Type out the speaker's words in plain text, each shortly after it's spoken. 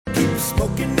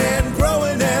smoking and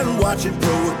growing and watching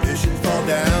prohibition fall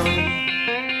down.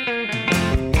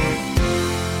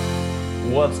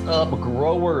 What's up,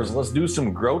 growers? Let's do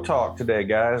some grow talk today,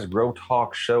 guys. Grow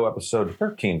Talk Show, episode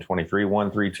 1323,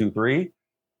 1323.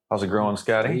 How's it growing,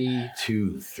 Scotty? 3,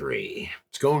 2, 3.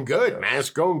 It's going good, man. It's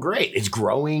going great. It's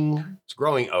growing. It's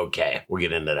growing okay. We'll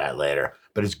get into that later.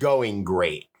 But it's going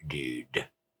great, dude.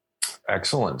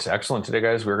 Excellent. Excellent. Today,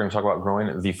 guys, we're going to talk about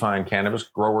growing the fine cannabis.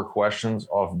 Grower questions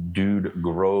off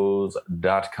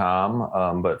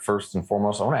dudegrows.com. But first and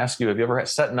foremost, I want to ask you, have you ever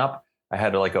setting up? I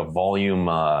had like a volume,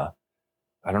 I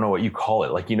don't know what you call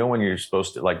it. Like, you know, when you're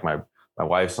supposed to, like my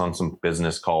wife's on some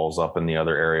business calls up in the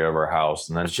other area of our house.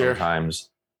 And then sometimes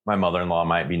my mother-in-law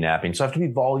might be napping. So I have to be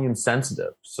volume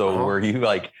sensitive. So where you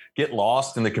like get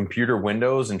lost in the computer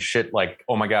windows and shit like,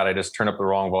 oh my God, I just turned up the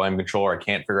wrong volume controller. I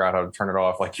can't figure out how to turn it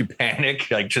off. Like you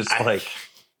panic, like just I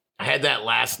had that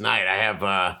last night. I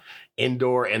have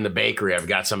indoor in the bakery. I've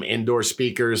got some indoor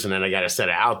speakers and then I got a set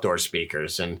of outdoor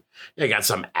speakers and I got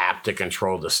some app to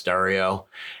control the stereo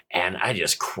and I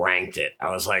just cranked it. I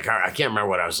was like, all right, I can't remember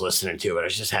what I was listening to, but I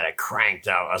just had it cranked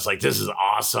out. I was like, this is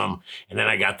awesome. And then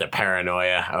I got the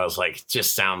paranoia. I was like,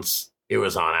 it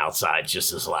was on outside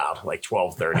just as loud, like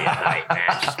 12:30 at night,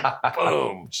 man. Just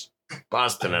boom, just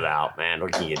busting it out, man.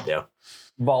 What can you do?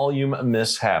 Volume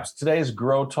mishaps. Today's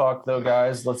Grow Talk, though,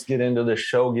 guys. Let's get into the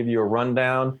show, give you a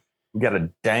rundown. We got a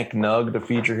dank nug to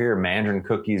feature here, Mandarin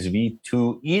Cookies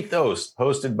V2 Ethos,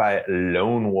 hosted by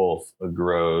Lone Wolf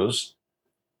Grows.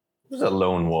 Who's a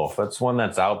lone wolf? That's one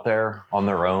that's out there on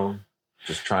their own,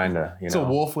 just trying to, It's a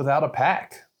wolf without a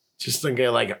pack. Just think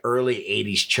of like early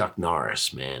 80s Chuck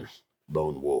Norris, man.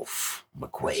 Lone Wolf,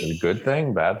 McQuaid. Is it a good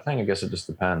thing, bad thing? I guess it just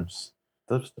depends.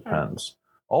 It just depends.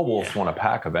 All wolves want a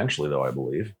pack eventually, though, I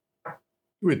believe.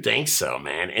 You would think so,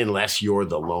 man, unless you're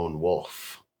the lone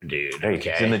wolf, dude. Hey,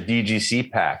 okay. It's in the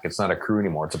DGC pack. It's not a crew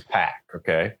anymore. It's a pack,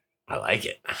 okay? I like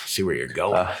it. I see where you're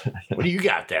going. What do you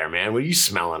got there, man? What are you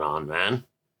smelling on, man?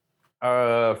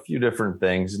 A few different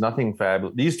things. Nothing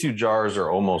fabulous. These two jars are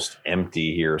almost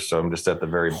empty here, so I'm just at the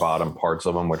very bottom parts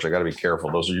of them, which I got to be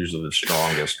careful. Those are usually the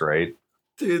strongest, right?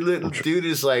 Dude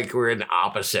is like we're in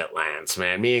opposite lands,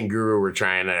 man. Me and Guru were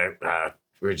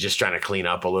just trying to clean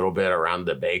up a little bit around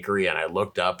the bakery, and I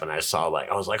looked up and I was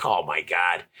like, oh my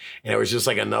God. And it was just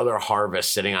like another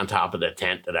harvest sitting on top of the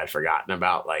tent that I'd forgotten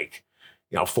about, like,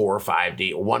 4 or 5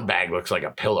 deep. One bag looks like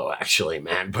a pillow, actually,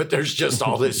 man. But there's just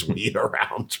all this weed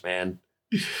around, man.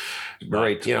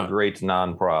 Great, great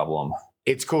non-problem.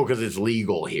 It's cool because it's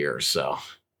legal here, so.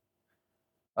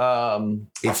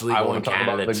 It's legal in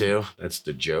Canada too. That's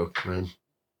the joke, man.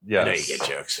 Yeah, I know you get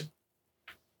jokes.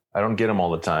 I don't get them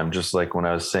all the time. Just like when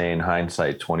I was saying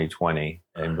hindsight 2020,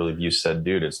 I believe you said,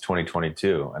 dude, it's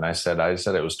 2022. And I said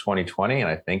it was 2020. And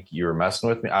I think you were messing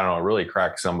with me. I don't know. It really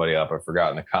cracked somebody up. I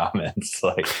forgot in the comments,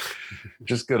 like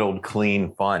just good old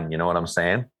clean fun. You know what I'm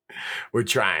saying? We're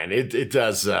trying. It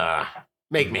does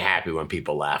make me happy when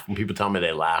people laugh. When people tell me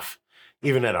they laugh,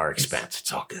 even at our expense,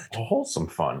 it's all good. Wholesome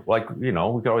fun. Like, we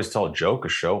could always tell a joke, a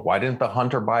show. Why didn't the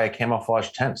hunter buy a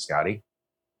camouflage tent, Scotty?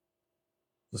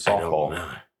 The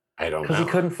softball. I don't know. Because he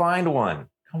couldn't find one.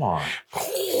 Come on.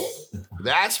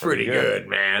 That's pretty good,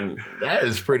 man. That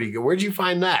is pretty good. Where'd you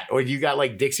find that? Or you got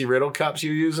like Dixie Riddle cups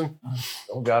you're using?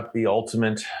 Still got the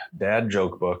ultimate dad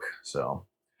joke book. So, all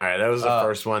right, that was the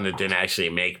first one that didn't actually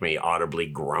make me audibly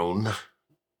groan.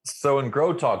 So in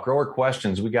Grow Talk, grower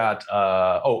questions, we got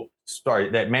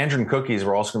that Mandarin Cookies.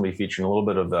 We're also going to be featuring a little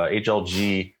bit of the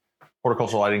HLG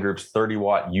Horticultural Lighting Group's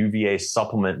 30-watt UVA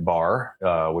supplement bar,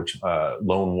 which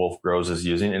Lone Wolf Grows is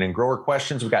using. And in grower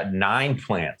questions, we got 9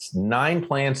 plants in a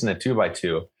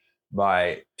 2x2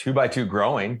 by 2x2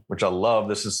 growing, which I love.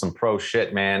 This is some pro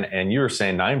shit, man. And you were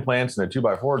saying 9 plants in a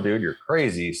 2x4, dude, you're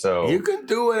crazy. So you can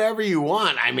do whatever you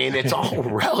want. I mean, it's all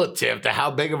relative to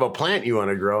how big of a plant you want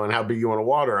to grow and how big you want to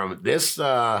water them. This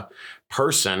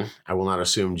person, I will not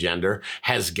assume gender,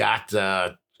 has got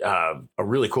a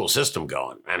really cool system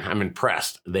going, and I'm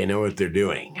impressed. They know what they're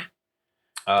doing.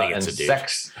 I think it's a dude.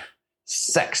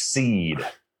 Sex Seed,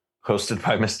 hosted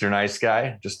by Mr. Nice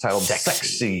Guy, just titled Sex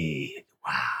Seed.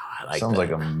 Wow, I like Sounds that.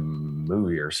 like a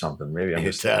movie or something. Maybe I'm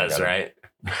just. It does, right?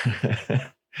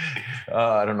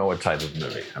 I don't know what type of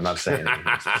movie. I'm not saying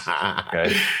anything.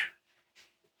 Okay.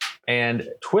 And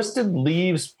Twisted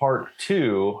Leaves Part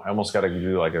 2, I almost got to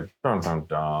do like a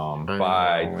dum-dum-dum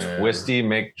by Twisty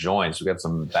McJoints. We got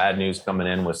some bad news coming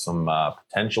in with some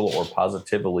potential or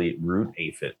positively root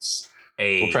aphids.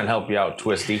 We'll try and help you out,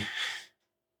 Twisty.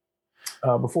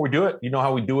 Before we do it, you know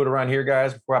how we do it around here,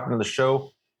 guys. Before wrapping the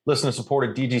show, listener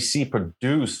supported, DGC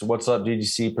produced. What's up,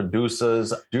 DGC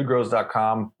producers?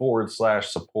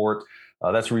 Dudegrows.com/support.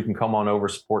 That's where you can come on over,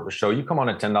 support the show. You come on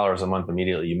at $10 a month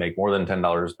immediately. You make more than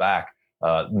 $10 back.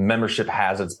 Membership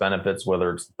has its benefits,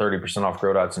 whether it's 30% off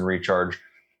Grow Dots and Recharge,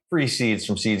 free seeds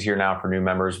from Seeds Here Now for new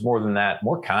members. More than that,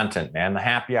 more content, man. The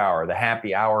happy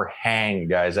hour hang,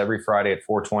 guys, every Friday at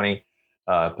 4:20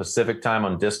 Pacific time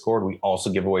on Discord. We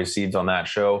also give away seeds on that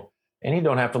show. And you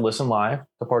don't have to listen live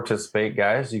to participate,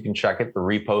 guys. You can check it, the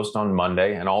repost on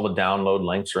Monday, and all the download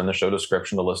links are in the show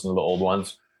description to listen to the old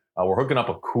ones. We're hooking up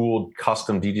a cool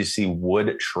custom DGC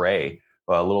wood tray,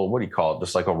 a little, what do you call it?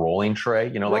 Just like a rolling tray,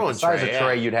 you know, like the size of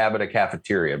tray you'd have at a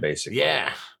cafeteria, basically.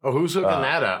 Yeah. Oh, who's hooking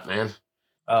that up, man?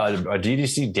 A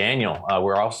DGC Daniel.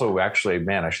 We're also actually,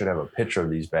 man, I should have a picture of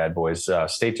these bad boys.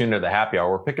 Stay tuned to the happy hour.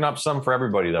 We're picking up some for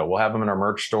everybody, though. We'll have them in our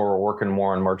merch store. We're working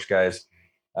more on merch, guys,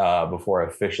 before I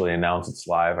officially announce it's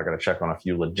live. I got to check on a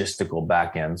few logistical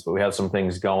back ends, but we have some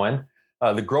things going.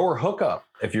 The grower hookup.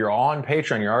 If you're on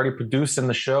Patreon, you're already producing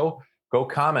the show, go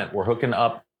comment. We're hooking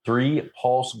up 3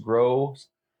 Pulse Grows,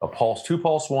 a Pulse, 2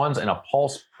 Pulse Ones, and a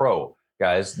Pulse Pro.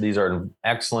 Guys, these are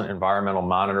excellent environmental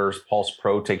monitors. Pulse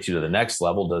Pro takes you to the next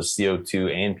level, does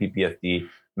CO2 and PPFD,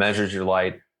 measures your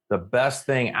light. The best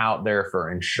thing out there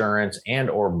for insurance and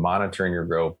or monitoring your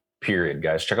grow, period,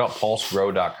 guys. Check out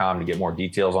pulsegrow.com to get more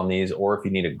details on these. Or if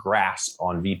you need a grasp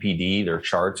on VPD, their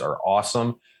charts are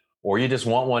awesome. Or you just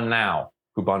want one now,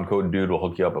 coupon code DUDE will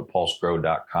hook you up at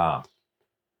pulsegrow.com.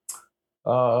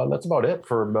 That's about it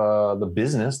for the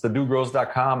business.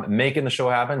 TheDudeGrows.com, making the show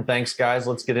happen. Thanks, guys.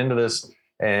 Let's get into this.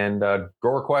 And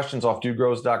grower questions off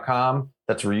DudeGrows.com.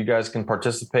 That's where you guys can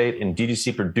participate. And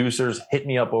DGC producers, hit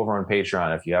me up over on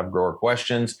Patreon if you have grower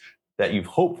questions that you've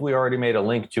hopefully already made a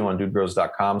link to on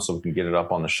DudeGrows.com so we can get it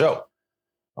up on the show.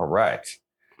 All right.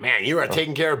 Man, you are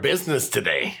taking care of business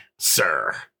today,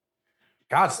 sir.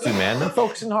 Gots to, man. Been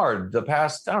focusing hard the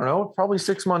past, I don't know, probably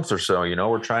 6 months or so. You know,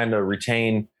 we're trying to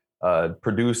retain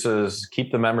producers,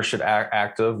 keep the membership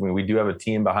active. I mean, we do have a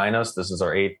team behind us. This is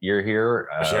our 8th year here.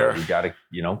 Sure. We got to,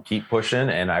 you know, keep pushing.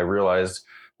 And I realized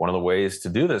one of the ways to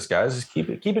do this, guys, is keep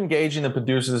engaging the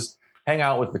producers, hang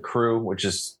out with the crew, which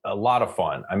is a lot of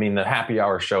fun. I mean, the happy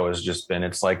hour show has just been,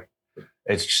 it's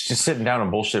just sitting down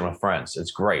and bullshitting with friends.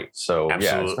 It's great. So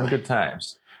Absolutely. Yeah, it's been good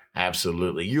times.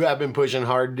 Absolutely. You have been pushing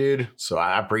hard, dude. So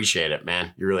I appreciate it,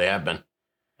 man. You really have been.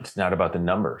 It's not about the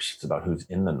numbers. It's about who's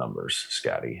in the numbers,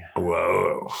 Scotty.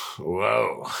 Whoa.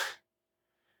 All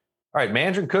right,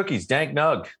 Mandarin Cookies, Dank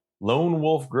Nug. Lone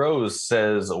Wolf Grows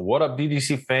says, what up,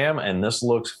 DDC fam? And this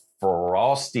looks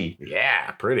frosty.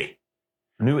 Yeah, pretty.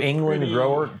 New England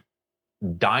grower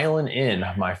dialing in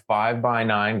my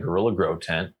 5x9 Gorilla Grow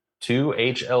tent. 2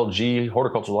 HLG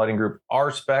Horticultural Lighting Group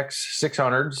R-Specs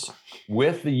 600s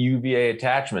with the UVA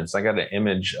attachments. I got an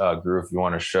image, Gru, if you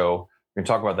want to show. We can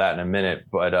talk about that in a minute,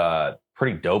 but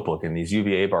pretty dope looking. These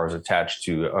UVA bars attached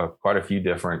to quite a few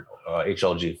different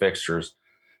HLG fixtures.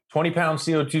 20-pound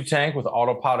CO2 tank with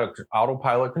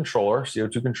autopilot controller,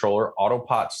 CO2 controller,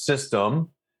 autopot system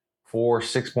for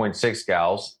 6.6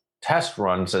 gals. Test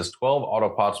run says 12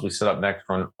 autopots will be set up next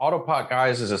run. Autopot,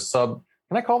 guys, is a sub.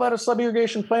 Can I call that a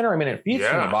sub-irrigation planter? I mean, it feeds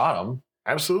from the bottom.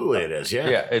 Absolutely it is, yeah.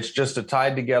 Yeah, it's just a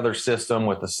tied-together system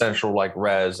with a central, like,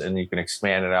 res, and you can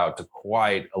expand it out to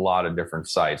quite a lot of different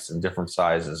sites and different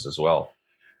sizes as well.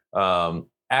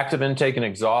 Active intake and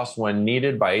exhaust when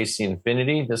needed by AC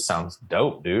Infinity. This sounds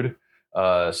dope, dude.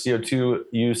 CO2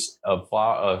 use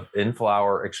of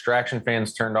in-flower extraction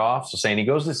fans turned off. So saying he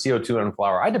goes to CO2 in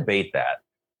flower. I debate that.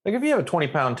 Like if you have a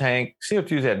 20-pound tank,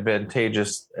 CO2 is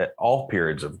advantageous at all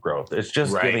periods of growth. It's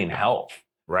just giving health.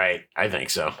 Right. I think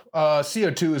so.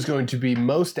 CO2 is going to be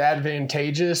most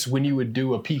advantageous when you would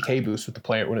do a PK boost with the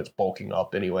plant when it's bulking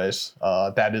up anyways.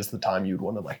 That is the time you'd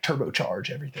want to like turbocharge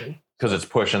everything. Because it's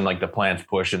pushing, like the plant's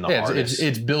pushing the hardest.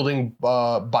 It's building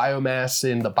biomass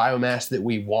in the biomass that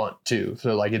we want to.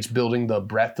 So like it's building the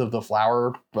breadth of the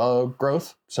flower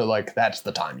growth. So like that's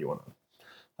the time you want to.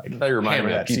 Like, that reminded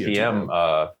me of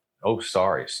ppm.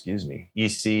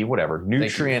 EC, whatever.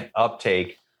 Nutrient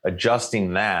uptake,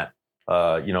 adjusting that.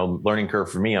 Learning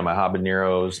curve for me on my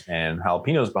habaneros and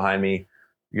jalapenos behind me.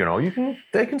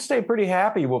 They can stay pretty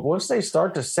happy, but once they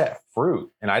start to set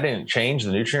fruit, and I didn't change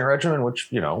the nutrient regimen,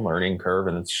 which, learning curve,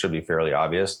 and it should be fairly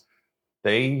obvious,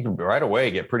 they right away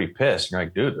get pretty pissed. You're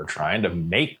like, dude, they're trying to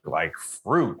make like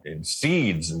fruit and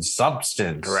seeds and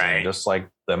substance, right? And just like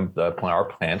our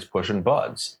plants pushing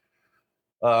buds.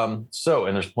 And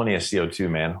there's plenty of CO2,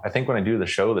 man. I think when I do the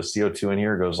show, the CO2 in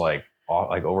here goes like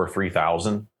over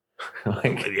 3,000.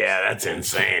 Yeah, that's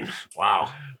insane.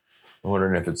 Wow. I'm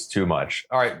wondering if it's too much.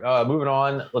 All right, moving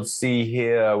on. Let's see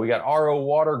here. We got RO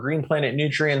Water, Green Planet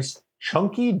Nutrients,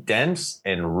 Chunky, Dense,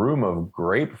 and Room of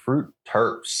Grapefruit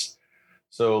Terps.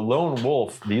 So Lone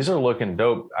Wolf, these are looking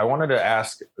dope. I wanted to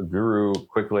ask Guru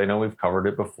quickly. I know we've covered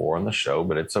it before on the show,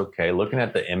 but it's okay. Looking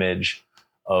at the image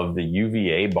of the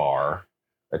UVA bar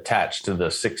attached to the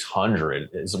 600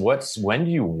 is when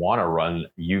do you want to run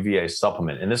UVA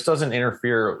supplement? And this doesn't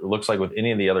interfere, it looks like, with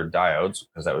any of the other diodes,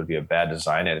 because that would be a bad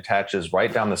design. It attaches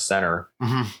right down the center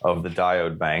of the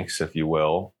diode banks, if you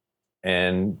will.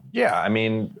 And yeah, I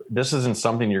mean, this isn't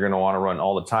something you're going to want to run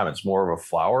all the time. It's more of a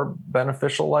flower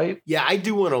beneficial light. Yeah, I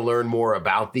do want to learn more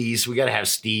about these. We got to have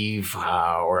Steve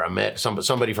or Amit,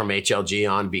 somebody from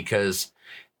HLG on, because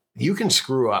you can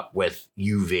screw up with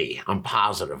UV. I'm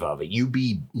positive of it.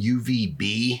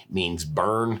 UVB means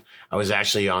burn. I was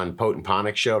actually on Potent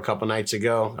Ponics show a couple nights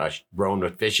ago, rowing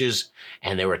with fishes,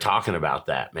 and they were talking about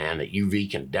that, man, that UV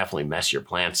can definitely mess your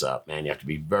plants up, man. You have to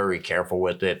be very careful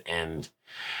with it. And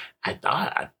I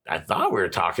thought we were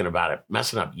talking about it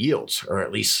messing up yields, or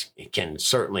at least it can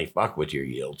certainly fuck with your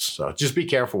yields. So just be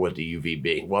careful with the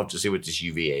UVB. We'll have to see what this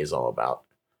UVA is all about.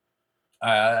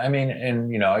 I mean,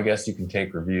 and, you know, I guess you can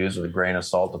take reviews with a grain of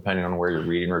salt, depending on where you're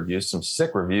reading reviews. Some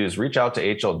sick reviews. Reach out to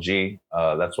HLG.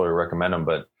 That's why we recommend them.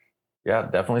 But yeah,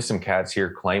 definitely some cats here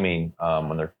claiming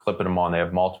when they're clipping them on, they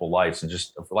have multiple lights. And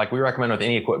just like we recommend with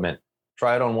any equipment,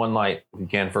 try it on one light if you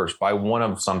can first. Buy one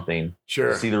of something.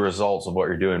 Sure. To see the results of what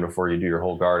you're doing before you do your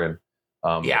whole garden.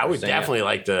 Yeah, I would definitely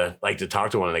like to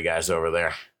talk to one of the guys over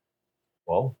there.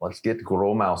 Well, let's get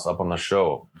Grow Mouse up on the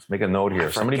show. Let's make a note here.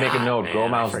 Somebody make a note. Grow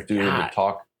Mouse dude to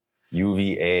talk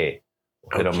UVA.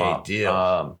 We'll hit him up.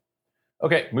 Deal.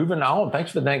 Okay, moving on.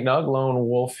 Thanks for the Dank Nug, Lone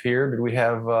Wolf here. Do we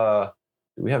have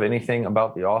anything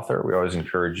about the author? We always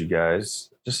encourage you guys.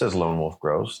 It just says Lone Wolf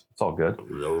Grows. It's all good.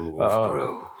 Lone Wolf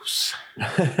grows.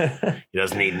 He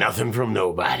doesn't need nothing from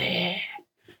nobody.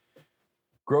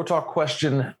 Grow Talk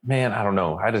question, man, I don't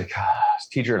know. I had a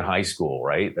teacher in high school,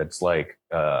 right? That's like,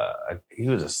 he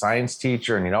was a science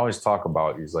teacher, and he'd always talk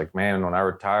about, he's like, man, when I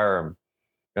retire, I'm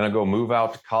going to go move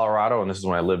out to Colorado. And this is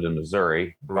when I lived in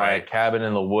Missouri, buy a cabin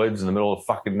in the woods in the middle of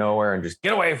fucking nowhere and just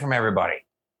get away from everybody.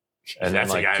 And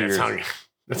that's then, like, the guy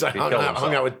that's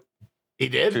hung out with. He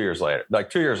did? 2 years later.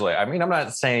 I mean, I'm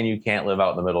not saying you can't live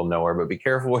out in the middle of nowhere, but be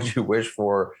careful what you wish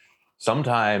for.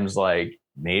 Sometimes, like,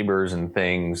 neighbors and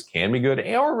things can be good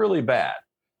or really bad.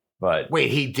 But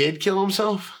wait, he did kill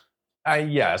himself?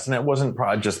 Yes, and it wasn't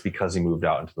probably just because he moved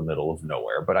out into the middle of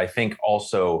nowhere, but I think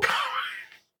also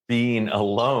being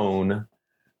alone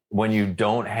when you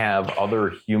don't have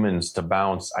other humans to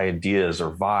bounce ideas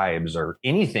or vibes or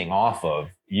anything off of,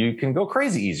 you can go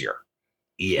crazy easier.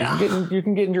 Yeah, you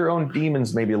can get into your own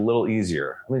demons maybe a little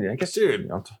easier. I mean, I guess, dude.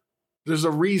 There's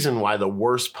a reason why the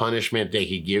worst punishment they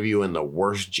could give you in the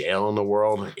worst jail in the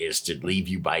world is to leave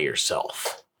you by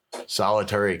yourself.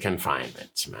 Solitary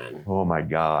confinement, man. Oh my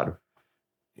God.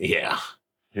 Yeah.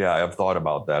 Yeah, I've thought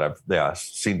about that. I've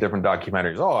seen different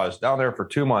documentaries. Oh, I was down there for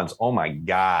 2 months. Oh my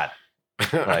God.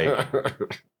 Like,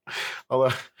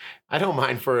 although I don't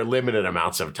mind for limited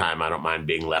amounts of time. I don't mind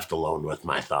being left alone with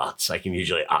my thoughts. I can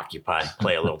usually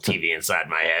play a little TV inside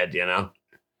my head, you know?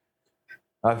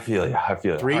 I feel you.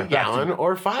 3 gallon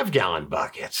or 5 gallon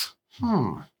buckets.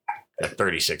 Got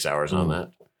 36 hours on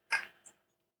that.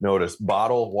 Notice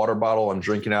water bottle I'm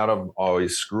drinking out of,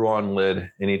 always screw on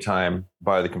lid anytime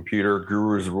by the computer.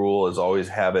 Guru's rule is always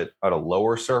have it at a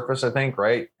lower surface, I think,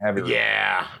 right?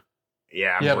 Yeah.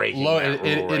 I'm breaking that rule right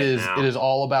now. It is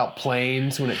all about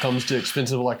planes when it comes to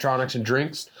expensive electronics and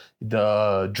drinks.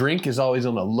 The drink is always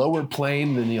on a lower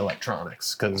plane than the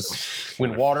electronics, because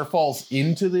when water falls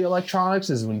into the electronics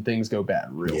is when things go bad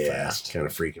real fast. Kind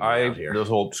of freaking me out here. This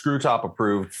whole screw top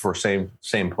approved for same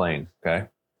plane. Okay.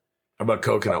 How about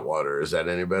coconut water? Is that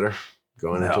any better?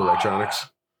 Going into electronics?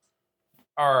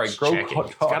 All right. Grow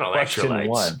Talk question electrolytes.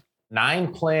 1.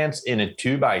 9 plants in a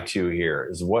 2x2 here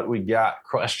is what we got.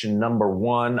 Question number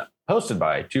 1, posted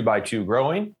by 2x2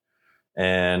 Growing.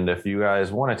 And if you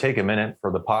guys want to take a minute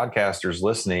for the podcasters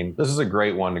listening, this is a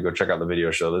great one to go check out the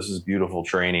video show. This is beautiful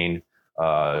training,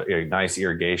 a nice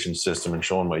irrigation system, and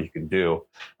showing what you can do.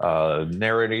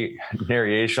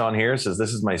 Narration here says,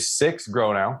 this is my 6th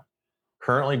grow now.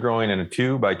 Currently growing in a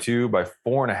 2x2 by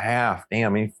 4.5.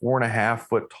 Damn, 4.5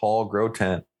 foot tall grow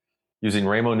tent using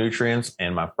Rainbow nutrients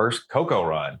and my first cocoa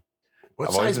run.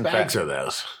 What size bags are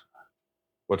those?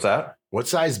 What's that? What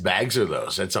size bags are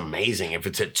those? That's amazing. If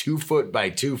it's a 2 foot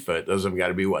by 2 foot, those have got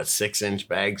to be 6-inch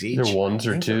bags each. They're 1s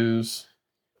or 2s.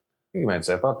 You might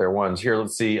say, I thought they're 1s. Here,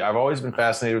 let's see. I've always been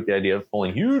fascinated with the idea of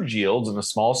pulling huge yields in a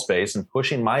small space and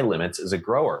pushing my limits as a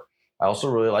grower. I also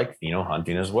really like pheno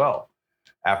hunting as well.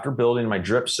 After building my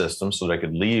drip system so that I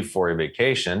could leave for a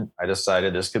vacation, I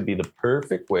decided this could be the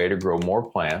perfect way to grow more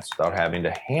plants without having to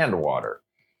hand water.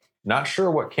 Not sure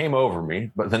what came over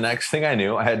me, but the next thing I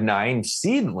knew, I had 9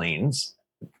 seedlings.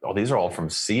 Oh, these are all from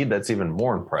seed. That's even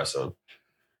more impressive.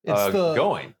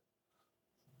 Going.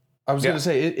 I was going to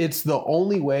say it's the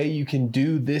only way you can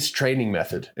do this training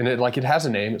method, and it has a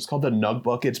name. It's called the Nug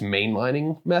Buckets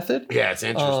mainlining method. Yeah, it's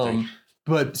interesting.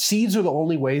 But seeds are the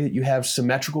only way that you have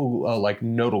symmetrical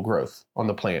nodal growth on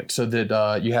the plant, so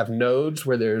that you have nodes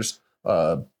where there's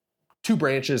 2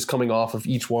 branches coming off of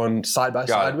each one side by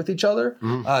side with each other.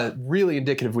 Really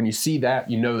indicative. When you see that,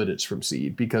 you know that it's from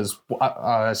seed, because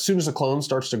as soon as a clone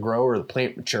starts to grow or the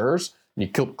plant matures, and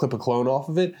you clip a clone off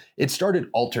of it, it started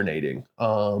alternating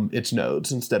its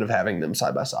nodes instead of having them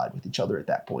side by side with each other at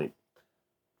that point.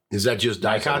 Is that just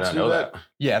dicots do that?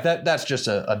 Yeah, that's just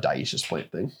a dioecious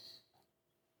plant thing.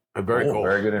 Very cool.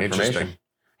 Very good information. Interesting.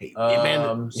 Hey,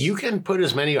 man, you can put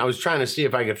as many. I was trying to see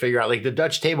if I could figure out, like the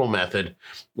Dutch table method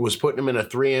was putting them in a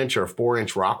 3-inch or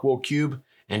 4-inch rock wool cube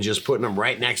and just putting them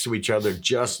right next to each other,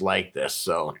 just like this.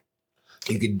 So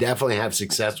you could definitely have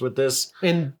success with this.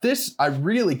 And this, I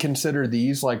really consider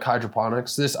these like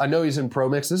hydroponics. This, I know he's in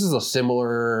ProMix. This is a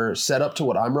similar setup to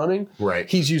what I'm running. Right.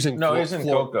 He's using he's in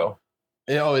Coco.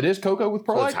 Oh, it is Coco with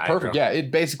ProLite? So Perfect. Yeah,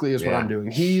 it basically is what I'm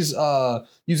doing. He's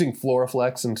using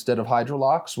Floraflex instead of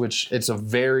Hydrolox, which it's a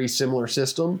very similar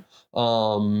system.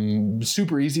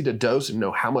 Super easy to dose and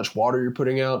know how much water you're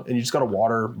putting out. And you just got to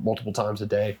water multiple times a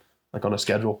day, like on a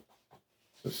schedule.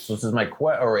 So this is my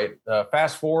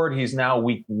fast forward. He's now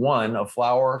week 1 of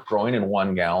flower, growing in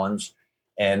 1 gallons,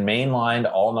 and mainlined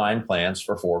all 9 plants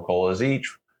for 4 colas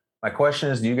each. My question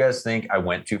is, do you guys think I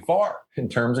went too far in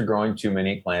terms of growing too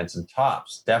many plants and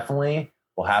tops? Definitely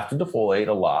will have to defoliate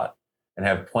a lot and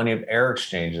have plenty of air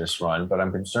exchange this run, but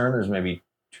I'm concerned there's maybe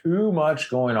too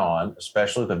much going on,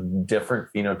 especially with the different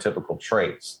phenotypical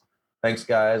traits. Thanks,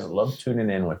 guys. Love tuning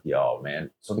in with y'all,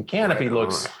 man. So the canopy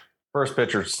looks, first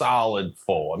picture, solid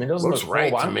full. I mean, it doesn't Looks look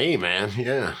right full, to me, man.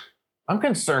 Yeah. I'm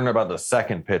concerned about the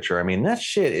second picture. I mean, that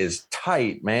shit is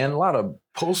tight, man. A lot of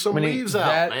Pull some leaves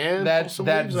out, man.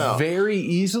 That very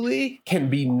easily can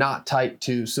be not tight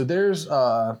too. So there's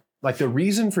like the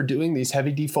reason for doing these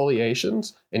heavy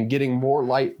defoliations and getting more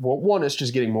light. Well, one is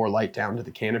just getting more light down to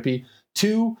the canopy.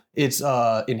 2, it's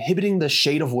inhibiting the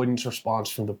shade avoidance response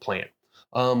from the plant.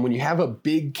 When you have a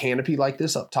big canopy like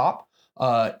this up top,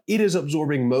 it is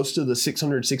absorbing most of the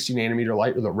 660 nanometer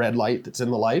light, or the red light that's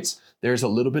in the lights. There's a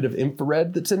little bit of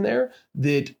infrared that's in there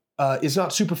that is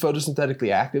not super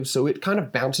photosynthetically active, so it kind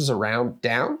of bounces around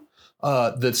down.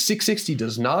 The 660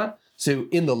 does not. So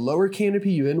in the lower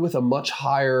canopy, you end with a much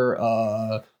higher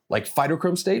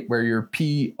phytochrome state, where your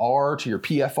PR to your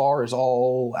PFR is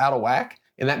all out of whack,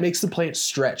 and that makes the plant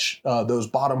stretch those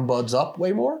bottom buds up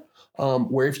way more.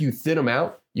 Where if you thin them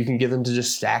out, you can get them to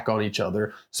just stack on each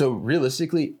other. So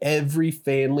realistically, every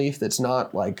fan leaf that's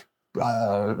not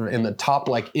in the top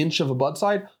inch of a bud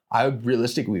side, I would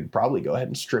realistically would probably go ahead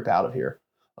and strip out of here,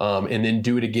 and then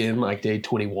do it again day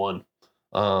 21,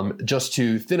 just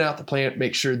to thin out the plant,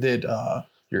 make sure that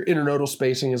your internodal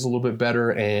spacing is a little bit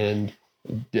better, and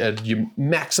you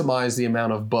maximize the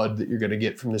amount of bud that you're going to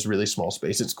get from this really small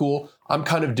space. It's cool. I'm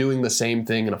kind of doing the same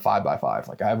thing in a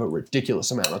 5x5. I have a ridiculous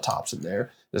amount of tops in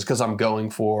there. It's because I'm going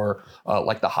for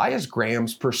the highest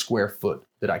grams per square foot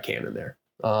that I can in there.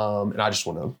 And I just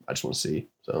want to see.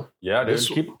 So yeah, dude,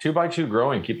 keep 2x2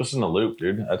 growing. Keep us in the loop,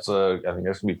 dude. I think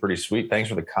that's gonna be pretty sweet. Thanks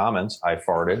for the comments. I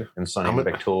farted in sunny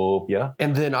Victopia.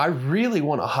 And then I really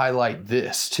want to highlight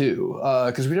this too,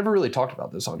 because we never really talked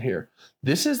about this on here.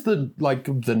 This is the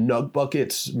Nug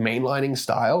Buckets mainlining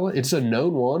style. It's a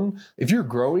known one. If you're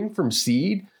growing from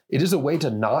seed, it is a way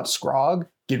to not scrog,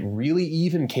 get really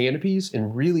even canopies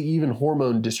and really even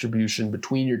hormone distribution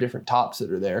between your different tops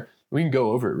that are there. We can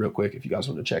go over it real quick if you guys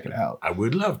want to check it out. I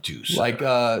would love to.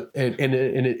 Sir. And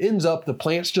it ends up, the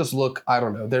plants just look, I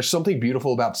don't know. There's something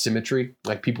beautiful about symmetry.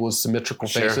 Like, people with symmetrical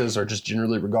faces are just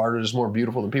generally regarded as more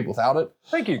beautiful than people without it.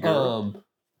 Thank you, girl.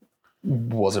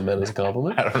 Wasn't meant as a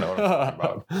compliment. I don't know what I'm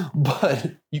talking about.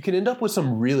 But you can end up with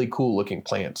some really cool looking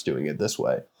plants doing it this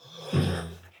way.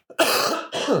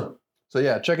 So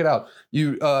yeah, check it out.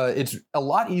 It's a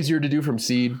lot easier to do from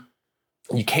seed.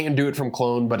 You can do it from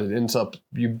clone, but it ends up,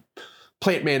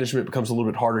 plant management becomes a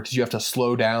little bit harder because you have to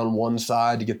slow down one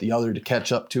side to get the other to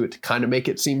catch up to it to kind of make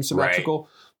it seem symmetrical. Right.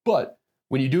 But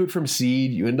when you do it from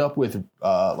seed, you end up with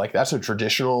that's a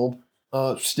traditional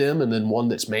stem, and then one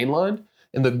that's mainlined.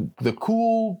 And the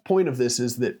cool point of this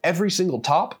is that every single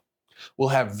top will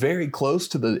have very close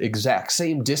to the exact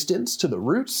same distance to the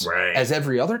roots as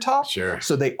every other top. Sure.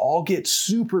 So they all get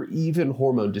super even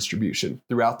hormone distribution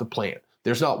throughout the plant.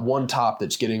 there's not one top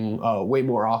that's getting way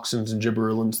more auxins and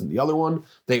gibberellins than the other one.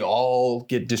 They all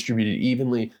get distributed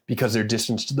evenly because their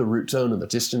distance to the root zone and the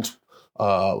distance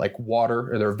like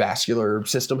water or their vascular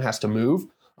system has to move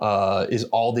is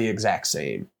all the exact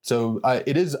same. So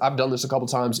it is, I've done this a couple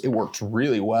times. It works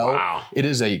really well. Wow. It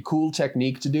is a cool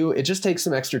technique to do. It just takes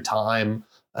some extra time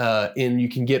and you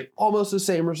can get almost the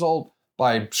same result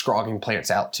by scrogging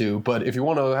plants out too. But if you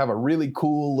want to have a really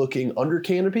cool looking under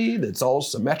canopy that's all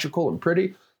symmetrical and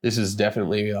pretty, this is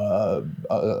definitely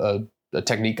a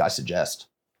technique I suggest.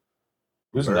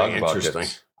 Who's Very Nug interesting.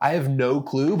 Buckets? I have no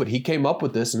clue, but he came up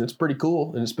with this and it's pretty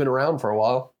cool and it's been around for a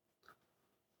while.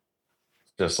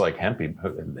 Just like Hempy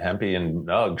and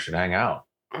Nug should hang out.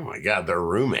 Oh my God, they're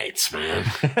roommates, man.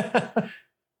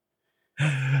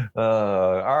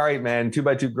 All right, man.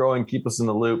 2x2 growing, keep us in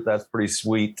the loop. That's pretty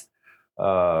sweet.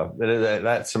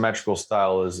 That symmetrical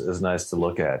style is nice to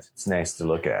look at. It's nice to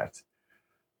look at.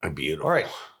 Beautiful. All right.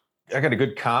 I got a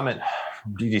good comment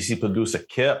from DGC producer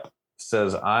Kip.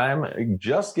 Says, I'm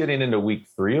just getting into week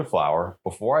 3 of flower.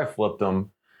 Before I flipped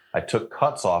them, I took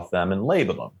cuts off them and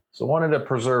labeled them. So wanted to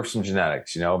preserve some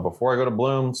genetics, before I go to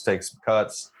blooms, take some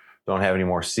cuts, don't have any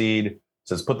more seed.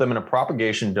 Says, put them in a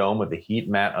propagation dome with a heat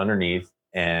mat underneath.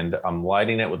 And I'm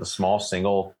lighting it with a small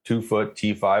single 2-foot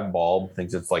T5 bulb.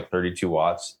 Thinks it's like 32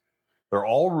 watts. They're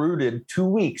all rooted 2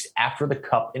 weeks after the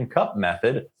cup and cup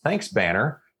method. Thanks,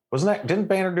 Banner. Didn't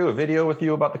Banner do a video with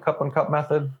you about the cup and cup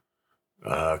method?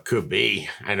 Could be.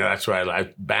 I know that's why I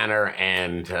like Banner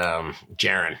and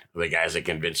Jaron, the guys that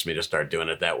convinced me to start doing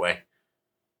it that way.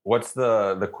 What's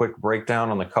the quick breakdown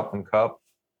on the cup and cup?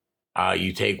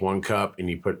 You take 1 cup and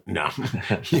you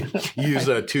use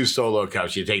 2 solo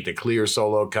cups. You take the clear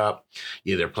solo cup,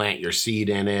 either plant your seed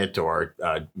in it or,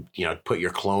 put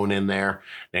your clone in there.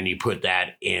 Then you put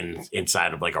that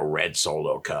inside of like a red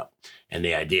solo cup. And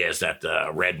the idea is that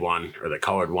the red one or the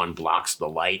colored one blocks the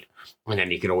light. And then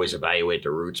you can always evaluate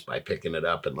the roots by picking it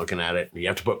up and looking at it. You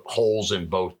have to put holes in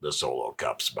both the solo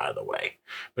cups, by the way.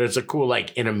 But it's a cool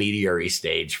like intermediary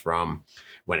stage from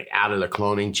when out of the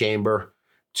cloning chamber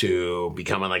to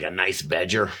becoming like a nice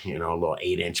vegger, a little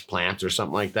 8-inch plant or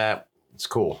something like that. It's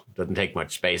cool. Doesn't take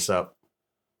much space up.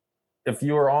 If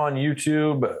you are on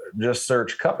YouTube, just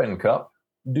search Cup and Cup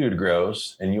Dude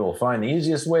Grows, and you will find the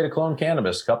easiest way to clone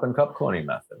cannabis, Cup and Cup cloning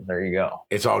method. There you go.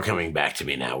 It's all coming back to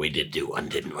me now. We did do one,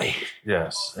 didn't we?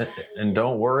 Yes. And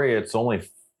don't worry, it's only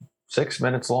 6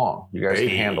 minutes long. You guys can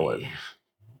handle it.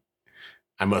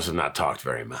 I must have not talked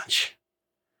very much.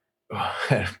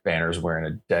 Banner's wearing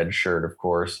a dead shirt, of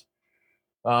course.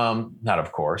 Not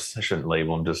of course. I shouldn't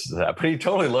label him just as that, but he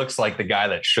totally looks like the guy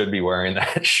that should be wearing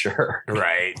that shirt.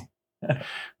 Right.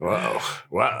 Whoa.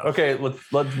 Okay,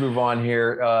 let's move on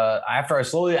here. After I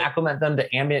slowly acclimate them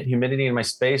to ambient humidity in my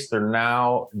space,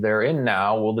 they're in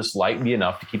now. Will this light be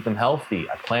enough to keep them healthy?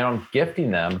 I plan on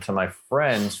gifting them to my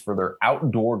friends for their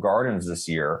outdoor gardens this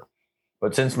year.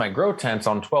 But since my grow tent's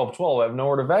on 12-12, I have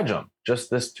nowhere to veg them.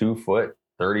 Just this 2-foot,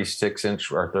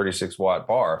 36-inch or 36-watt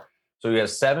bar. So he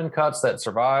has 7 cuts that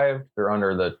survived. They're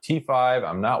under the T5.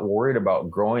 I'm not worried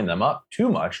about growing them up too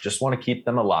much. Just want to keep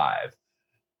them alive.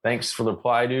 Thanks for the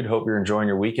reply, dude. Hope you're enjoying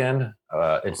your weekend.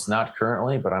 It's not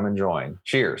currently, but I'm enjoying.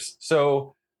 Cheers.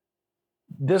 So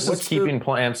this is keeping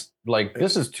plants like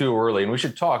this is too early, and we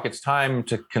should talk. It's time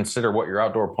to consider what your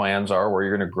outdoor plans are, where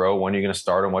you're going to grow, when you're going to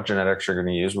start, and what genetics you're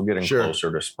going to use. We're getting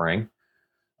closer to spring.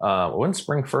 When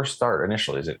spring first start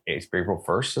initially? Is it April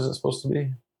 1st? Is it supposed to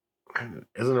be?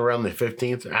 Isn't it around the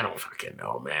 15th? I don't fucking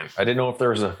know, man. I didn't know if there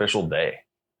was an official day.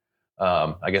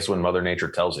 I guess when Mother Nature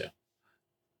tells you.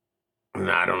 No,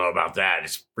 I don't know about that.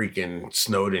 It's freaking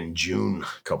snowed in June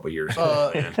a couple years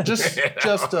ago, man. Just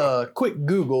a quick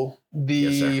Google.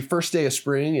 The first day of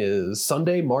spring is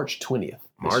Sunday, March 20th.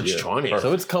 March 20th.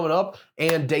 So it's coming up,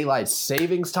 and daylight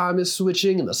savings time is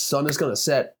switching, and the sun is going to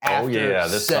set after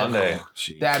this 7. Sunday.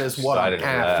 That is what I'm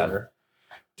after.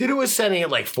 Dude, it was setting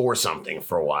at like 4 something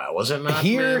for a while, was it not?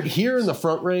 Here in the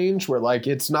Front Range, where like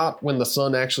it's not when the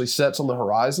sun actually sets on the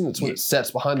horizon, it's when it sets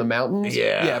behind the mountains.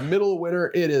 Yeah, middle of winter,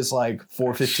 it is like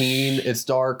 4:15. It's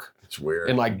dark. It's weird.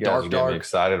 And like dark. Me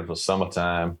excited for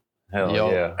summertime. Hell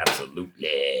yeah, absolutely.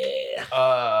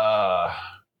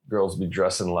 Girls be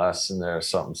dressing less, and there's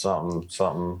something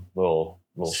little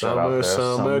shut out there.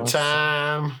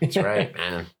 Summertime. That's right,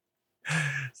 man.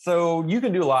 So you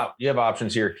can do a lot. You have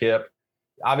options here, Kip.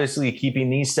 Obviously, keeping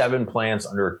these 7 plants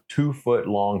under a 2-foot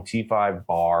long T5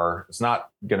 bar, it's not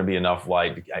going to be enough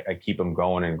light. I keep them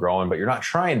going and growing, but you're not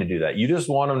trying to do that. You just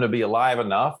want them to be alive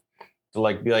enough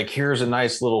to be like, here's a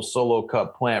nice little solo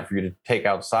cup plant for you to take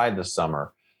outside this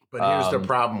summer. But here's the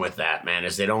problem with that, man,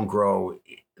 is they don't grow.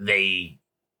 They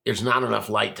there's not enough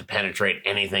light to penetrate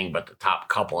anything but the top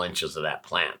couple inches of that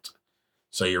plant.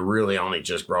 So you're really only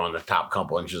just growing the top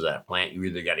couple inches of that plant. You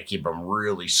either got to keep them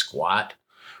really squat,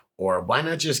 or why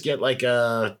not just get like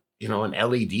an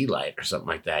LED light or something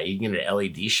like that? You can get an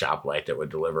LED shop light that would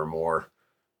deliver more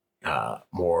par.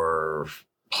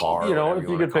 If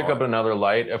you could pick up another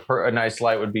light, a nice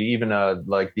light would be even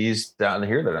like these down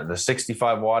here, the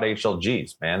 65 watt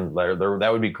HLGs, man. That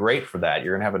would be great for that.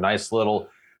 You're gonna have a nice little,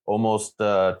 almost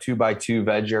 2x2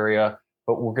 veg area.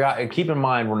 But keep in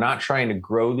mind, we're not trying to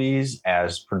grow these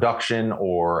as production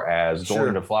or as going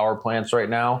into flower plants right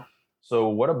now. So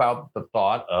what about the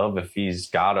thought of if he's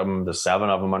got them, the 7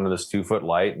 of them under this 2-foot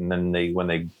light, and then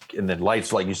the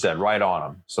lights, like you said, right on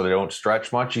them, so they don't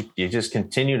stretch much. You just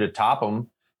continue to top them.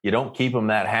 You don't keep them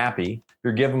that happy.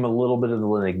 You're giving them a little bit of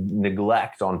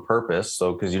neglect on purpose.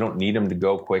 So, because you don't need them to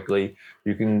go quickly,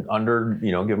 you can give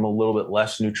them a little bit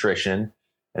less nutrition.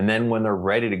 And then when they're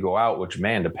ready to go out, which,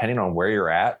 man, depending on where you're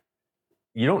at,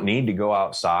 you don't need to go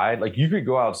outside. Like, you could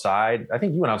go outside. I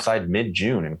think you went outside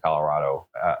mid-June in Colorado.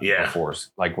 Before,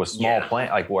 like with small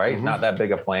plant, like, right? Mm-hmm. Not that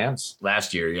big of plants.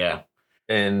 Last year. Yeah.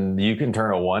 And you can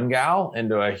turn a 1 gal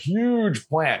into a huge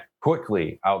plant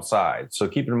quickly outside. So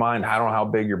keep in mind, I don't know how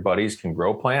big your buddies can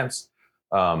grow plants.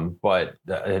 But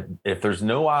if there's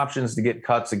no options to get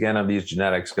cuts again of these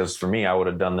genetics, because for me, I would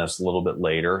have done this a little bit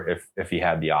later if he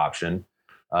had the option.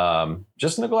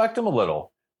 Just neglect them a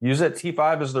little. Use that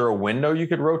T5. Is there a window you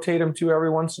could rotate them to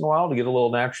every once in a while to get a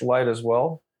little natural light as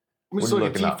well? I'm just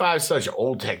looking at T5 is such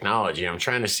old technology. I'm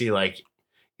trying to see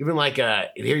even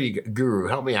here you go, Guru,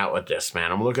 help me out with this,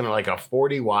 man. I'm looking at like a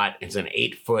 40 watt. It's an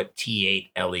 8-foot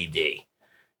T8 LED.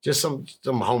 Just some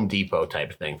Home Depot type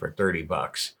of thing for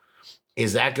 $30.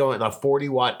 Is that going a 40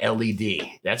 watt LED?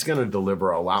 That's going to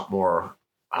deliver a lot more.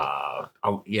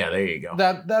 There you go.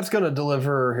 That's going to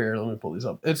deliver here. Let me pull these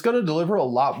up. It's going to deliver a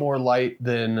lot more light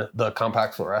than the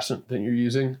compact fluorescent that you're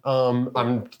using.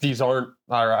 These aren't.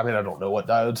 I don't know what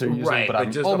diodes they're using, but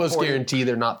I'm almost guarantee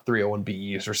they're not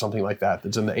 301Bs or something like that.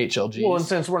 That's in the HLGs. Well, and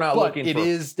since we're not looking, it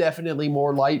is definitely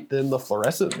more light than the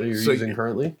fluorescent that you're using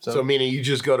currently. So meaning you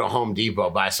just go to Home Depot,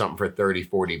 buy something for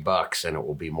 $30-$40, and it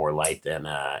will be more light than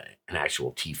an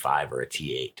actual T5 or a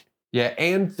T8. Yeah,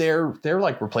 and they're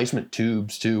like replacement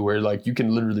tubes too, where like you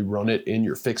can literally run it in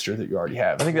your fixture that you already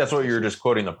have. I think that's what you were just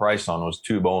quoting the price on, was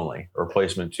tube only, a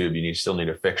replacement tube. You still need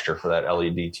a fixture for that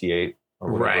LED T8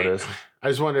 or whatever it is. I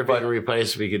just wonder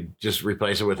if we could just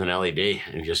replace it with an LED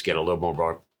and just get a little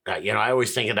more. I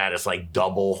always think of that as like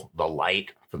double the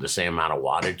light for the same amount of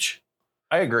wattage.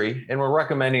 I agree, and we're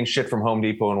recommending shit from Home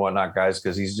Depot and whatnot, guys,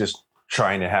 because he's just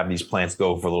trying to have these plants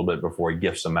go for a little bit before he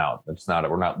gifts them out. It's not.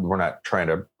 We're not trying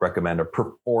to recommend a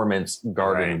performance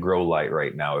garden grow light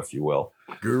right now, if you will.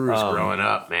 Guru's growing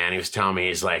up, man. He was telling me,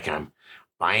 he's like, I'm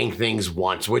buying things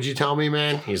once. What'd you tell me,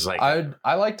 man? He's like,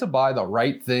 I like to buy the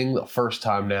right thing the first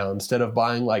time now, instead of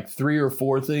buying like 3 or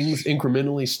 4 things,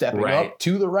 incrementally stepping up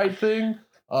to the right thing.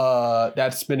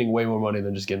 That's spending way more money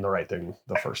than just getting the right thing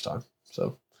the first time.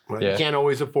 So you can't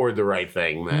always afford the right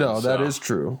thing, man. No, that is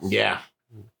true. Yeah.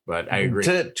 But I agree.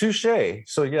 Touche.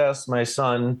 So yes, my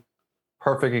son,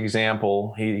 perfect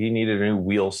example. He needed a new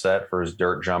wheel set for his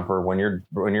dirt jumper. When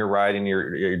you're riding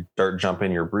your dirt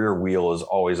jumping, your rear wheel is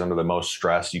always under the most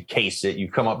stress. You case it, you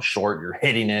come up short, you're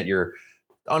hitting it, you're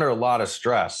under a lot of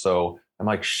stress. So I'm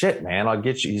like, shit, man, I'll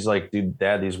get you. He's like, dude,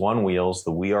 Dad, these one wheels,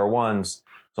 the We Are Ones,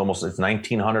 it's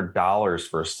 $1,900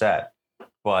 for a set,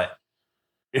 but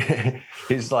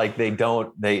he's like,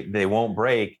 they won't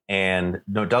break, and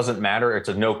it doesn't matter. It's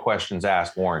a no questions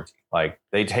asked warranty. Like,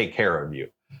 they take care of you.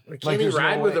 Can he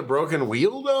ride with a broken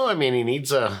wheel though? I mean, he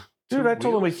needs a dude. I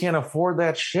told him we can't afford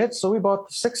that shit, so we bought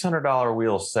the $600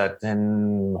 wheel set,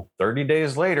 and 30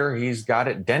 days later, he's got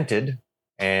it dented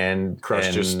and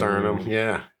crushed his sternum.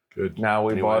 Yeah. Good. Now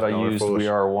we bought a used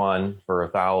VR1 for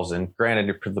 $1,000.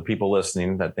 Granted, for the people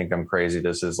listening that think I'm crazy,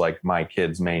 this is like my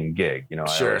kid's main gig. I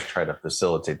always try to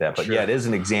facilitate that. But yeah, it is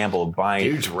an example of buying.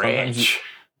 Dude's rich.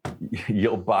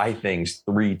 You'll buy things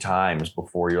 3 times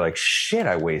before you're like, shit,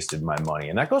 I wasted my money.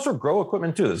 And that goes for grow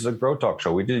equipment too. This is a grow talk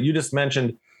show. You just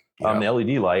mentioned the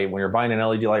LED light. When you're buying an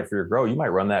LED light for your grow, you might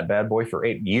run that bad boy for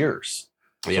 8 years.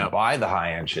 So buy the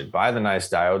high-end shit, buy the nice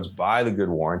diodes, buy the good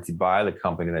warranty, buy the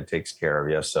company that takes care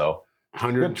of you. So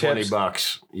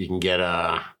 $120, you can get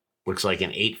looks like an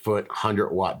 8-foot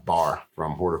 100-watt bar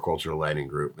from Horticultural Lighting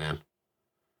Group, man.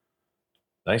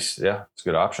 Nice. Yeah, it's a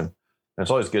good option. And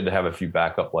it's always good to have a few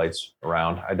backup lights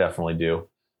around. I definitely do,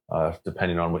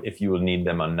 depending on if you will need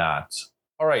them or not.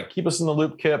 All right, keep us in the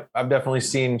loop, Kip. I've definitely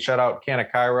seen, shout out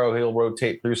Cairo, he'll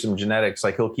rotate through some genetics.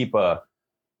 Like, he'll keep a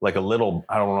like a little,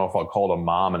 I don't know if I'll call it a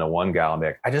mom in a 1 gallon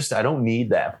bag. I don't need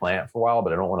that plant for a while,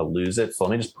 but I don't want to lose it. So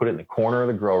let me just put it in the corner of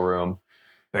the grow room,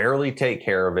 barely take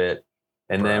care of it.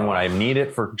 And then when I need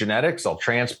it for genetics, I'll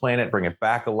transplant it, bring it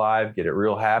back alive, get it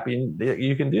real happy. And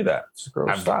you can do that. It's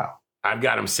grow style. I've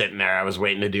got them sitting there. I was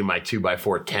waiting to do my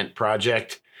 2x4 tent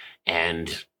project,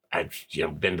 and I've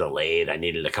been delayed. I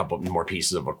needed a couple more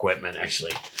pieces of equipment.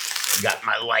 Actually, got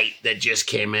my light that just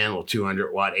came in, a little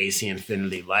 200-watt AC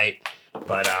Infinity light.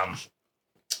 But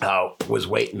was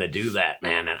waiting to do that,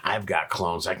 man. And I've got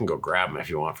clones. I can go grab them if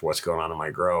you want for what's going on in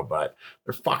my grow. But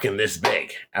they're fucking this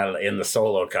big. In the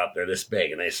solo cup, they're this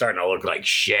big. And they're starting to look like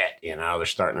shit. They're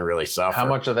starting to really suffer. How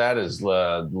much of that is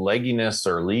legginess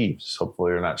or leaves?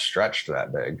 Hopefully they're not stretched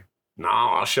that big. No,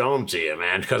 I'll show them to you,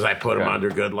 man, because I put them under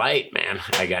good light, man.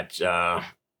 I got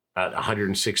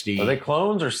 160. Are they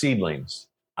clones or seedlings?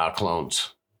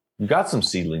 Clones. You got some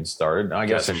seedlings started. I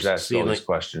guess I should ask you this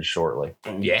question shortly.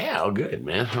 Yeah, all good,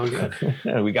 man. All good.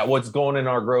 We got what's going in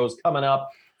our grows coming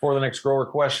up for the next grower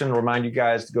question. Remind you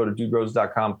guys to go to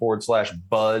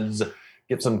dudegrows.com/buds.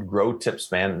 Get some grow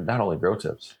tips, man. Not only grow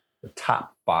tips, the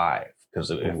top 5. Because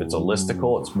if it's a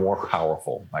listicle, it's more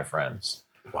powerful, my friends.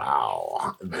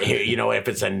 Wow. If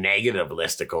it's a negative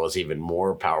listicle, it's even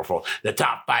more powerful. The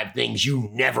top 5 things you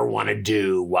never want to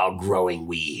do while growing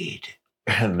weed.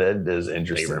 And that is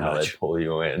interesting how they pull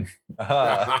you in.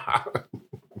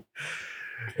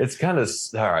 It's kind of,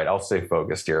 all right, I'll stay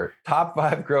focused here. Top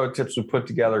 5 grow tips we put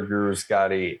together, Guru,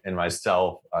 Scotty, and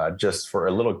myself, just for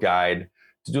a little guide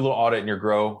to do a little audit in your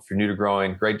grow. If you're new to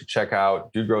growing, great to check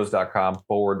out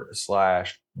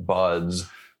dudegrows.com/buds.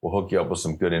 We'll hook you up with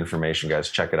some good information, guys.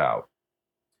 Check it out.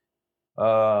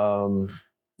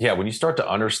 Yeah, when you start to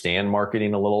understand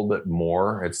marketing a little bit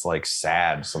more, it's like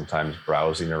sad sometimes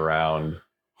browsing around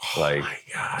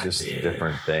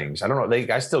different things. I don't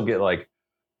know. I still get like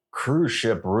cruise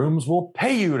ship rooms will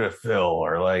pay you to fill,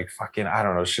 or like fucking, I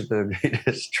don't know, shit that they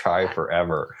just try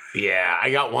forever. Yeah,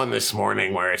 I got one this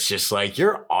morning where it's just like,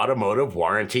 your automotive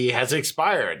warranty has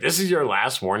expired. This is your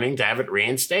last warning to have it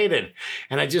reinstated.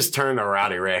 And I just turned to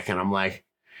Rowdy Rick and I'm like,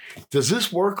 does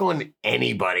this work on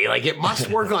anybody? Like, it must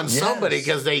work on somebody,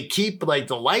 because they keep like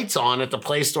the lights on at the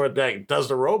Play Store that does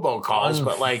the robocalls.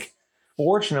 But like,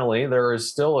 fortunately, there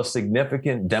is still a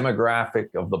significant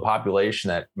demographic of the population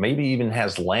that maybe even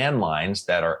has landlines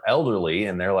that are elderly,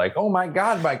 and they're like, "Oh my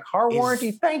God, my car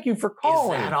warranty! Thank you for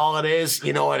calling." Is that all it is?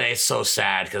 You know what? It's so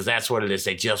sad, because that's what it is.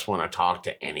 They just want to talk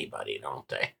to anybody, don't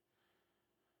they?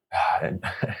 I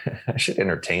should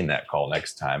entertain that call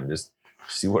next time. Just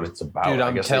see what it's about. Dude,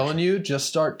 I'm telling you, just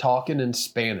start talking in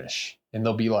Spanish, and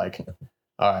they'll be like,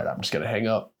 "All right, I'm just gonna hang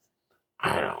up."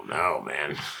 I don't know,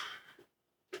 man.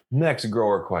 Next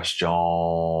grower question.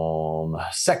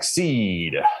 Sex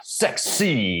Seed,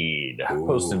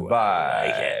 posted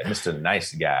by Mr.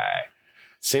 Nice Guy.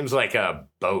 Seems like a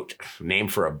boat, name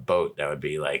for a boat that would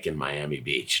be like in Miami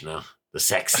Beach, no? The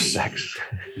Sex Seed.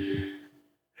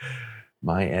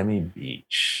 Miami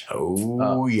Beach.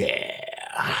 Oh,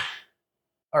 yeah.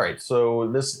 All right,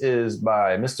 so this is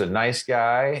by Mr. Nice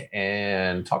Guy,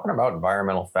 and talking about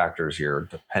environmental factors here,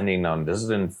 depending on, does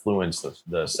it influence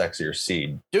the sexier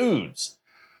seed? Dudes,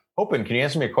 can you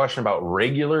answer me a question about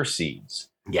regular seeds?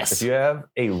 Yes. If you have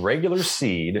a regular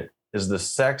seed, is the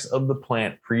sex of the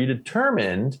plant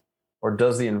predetermined, or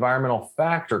does the environmental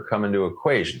factor come into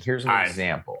equation? Here's an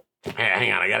example. Hey,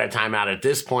 hang on, I got a timeout. At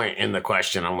this point in the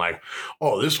question, I'm like,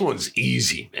 oh, this one's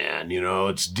easy, man.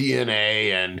 It's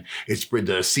DNA, and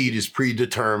the seed is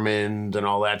predetermined and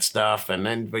all that stuff.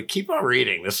 But keep on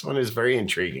reading. This one is very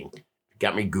intriguing.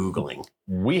 Got me Googling.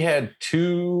 We had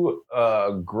 2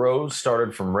 grows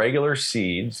started from regular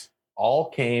seeds,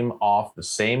 all came off the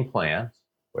same plant.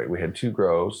 We had 2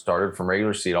 grows started from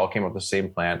regular seed, all came off the same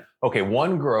plant. Okay,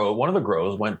 one of the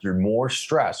grows went through more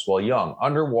stress while young,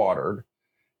 underwatered.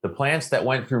 The plants that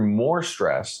went through more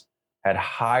stress had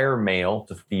higher male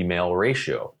to female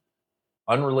ratio,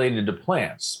 unrelated to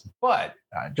plants. But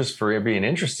just for it being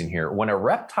interesting here, when a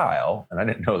reptile, and I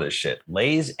didn't know this shit,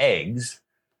 lays eggs,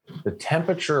 the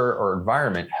temperature or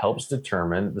environment helps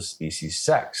determine the species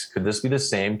sex. Could this be the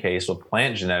same case with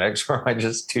plant genetics, or am I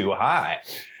just too high?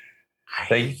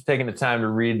 Thank you for taking the time to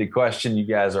read the question. You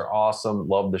guys are awesome.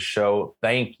 Love the show.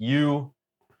 Thank you.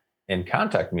 And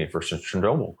contact me for some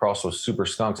Chernobyl Cross with Super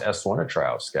Skunks S1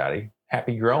 trials, Scotty.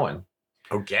 Happy growing.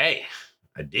 Okay.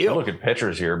 A deal. Look at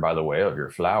pictures here, by the way, of your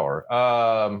flower.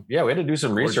 Yeah, we had to do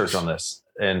some research on this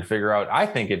and figure out. I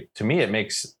think it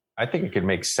could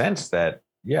make sense that,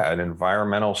 an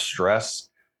environmental stress.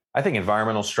 I think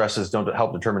environmental stresses don't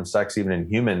help determine sex even in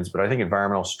humans, but I think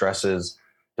environmental stresses,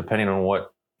 depending on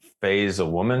what phase a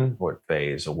woman? What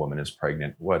phase a woman is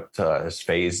pregnant? What is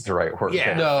phase the right word? Yeah.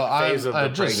 there? No, phase of I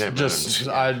the pregnant just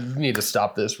woman. I need to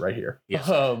stop this right here. Yes.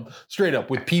 Straight up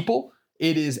with people,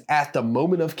 it is at the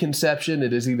moment of conception.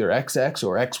 It is either XX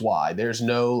or XY. There's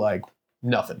no like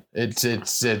nothing.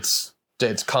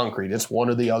 It's concrete. It's one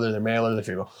or the other. They're male or they're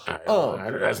female.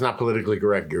 That's not politically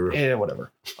correct, Guru.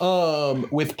 Whatever.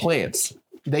 With plants,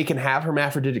 they can have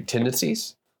hermaphroditic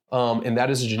tendencies. And that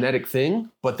is a genetic thing,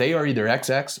 but they are either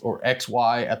XX or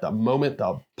XY at the moment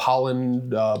the pollen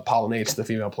pollinates the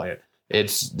female plant.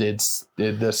 It's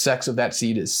the sex of that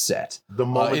seed is set. The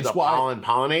moment it's the why- pollen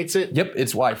pollinates it? Yep,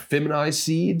 it's why feminized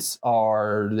seeds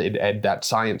and that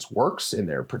science works, and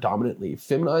they're predominantly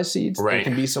feminized seeds. There Right.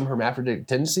 can be some hermaphroditic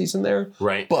tendencies in there,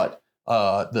 Right. but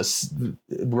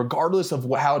regardless of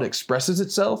how it expresses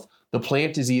itself, the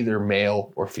plant is either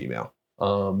male or female.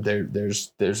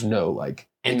 There's no like.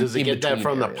 And does it get that in-between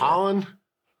from the area. pollen?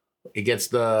 It gets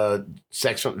the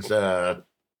sex from the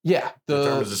Yeah,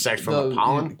 determines the sex from the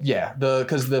pollen? Yeah,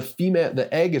 because the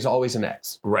egg is always an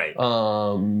X. right.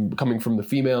 Coming from the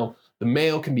female. The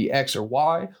male can be X or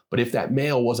Y, but if that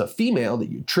male was a female that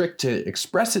you tricked to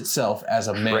express itself as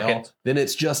a male, Cricket. then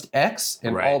it's just X,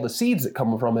 and Right. all the seeds that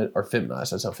come from it are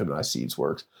feminized. That's how feminized seeds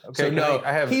works. Okay, So can no,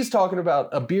 I have he's talking about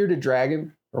a bearded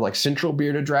dragon or like central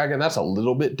bearded dragon. That's a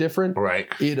little bit different. Right.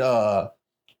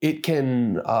 It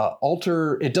can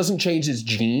alter. It doesn't change its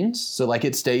genes, so like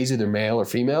it stays either male or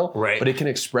female. Right. But it can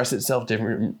express itself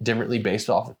differently based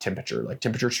off of temperature. Like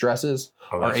temperature stresses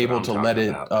Oh, are that's able what to I'm let talking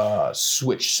it about.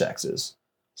 switch sexes.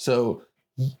 So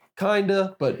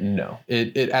kinda, but no.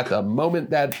 It at the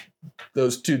moment that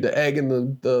those two, the egg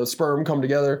and the sperm come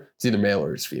together, it's either male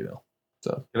or it's female.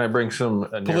 So Can I bring some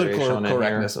narration political on in here?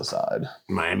 correctness aside.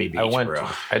 Miami Beach, I bro.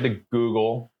 had to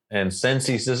Google and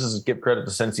Sensi. This is give credit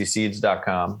to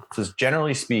sensiseeds.com. It says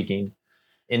generally speaking,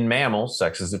 in mammals,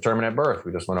 sex is determined at birth.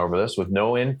 We just went over this with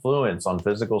no influence on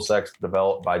physical sex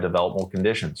developed by developmental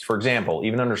conditions. For example,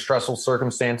 even under stressful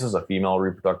circumstances, a female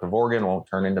reproductive organ won't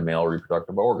turn into male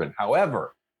reproductive organ.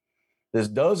 However, this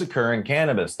does occur in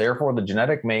cannabis. Therefore, the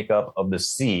genetic makeup of the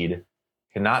seed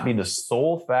cannot be the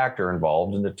sole factor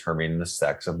involved in determining the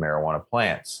sex of marijuana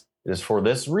plants. It is for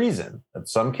this reason that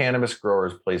some cannabis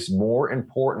growers place more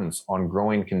importance on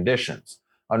growing conditions.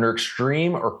 Under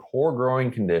extreme or poor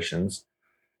growing conditions,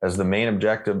 as the main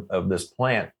objective of this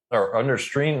plant, or under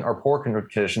extreme or poor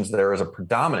conditions, there is a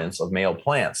predominance of male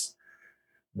plants.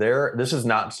 This is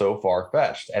not so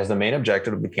far-fetched, as the main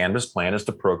objective of the cannabis plant is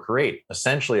to procreate.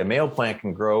 Essentially, a male plant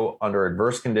can grow under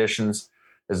adverse conditions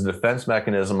as a defense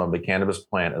mechanism of the cannabis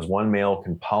plant, as one male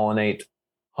can pollinate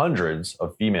hundreds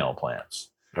of female plants.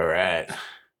 All right.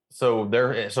 So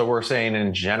we're saying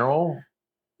in general,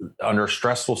 under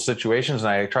stressful situations, and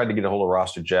I tried to get a hold of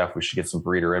Roster Jeff, we should get some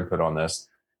breeder input on this.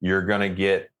 You're going to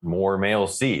get more male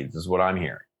seeds, is what I'm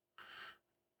hearing.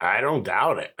 I don't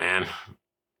doubt it, man.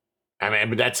 I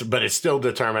mean, but it's still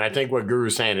determined. I think what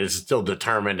Guru's saying is it's still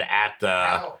determined at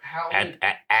the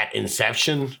at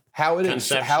inception. How it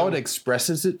Conception.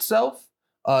 expresses itself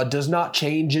does not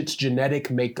change its genetic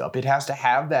makeup. It has to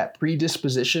have that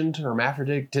predisposition to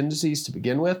hermaphroditic tendencies to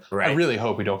begin with. I Right. really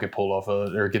hope we don't get pulled off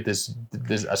or get this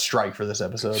a strike for this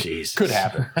episode. Jesus. Could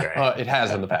happen. Right. It has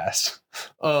in the past.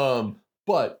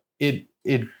 But it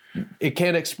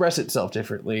can express itself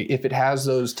differently if it has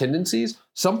those tendencies.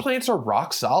 Some plants are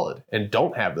rock solid and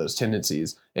don't have those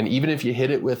tendencies. And even if you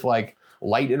hit it with like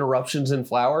light interruptions in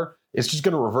flower, it's just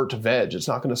going to revert to veg. It's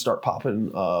not going to start popping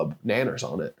nanners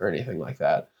on it or anything like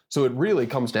that. So it really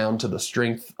comes down to the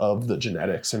strength of the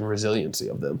genetics and resiliency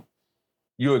of them.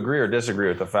 You agree or disagree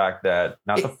with the fact that,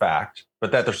 not the fact,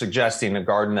 but that they're suggesting a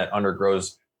garden that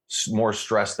undergoes more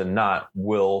stress than not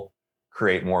will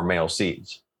create more male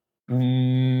seeds?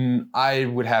 I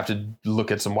would have to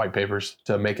look at some white papers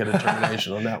to make a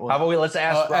determination on that one. How about let's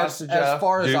ask Ross as to Jeff,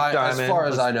 far as Duke I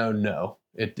Diamond. know, no,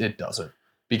 it doesn't,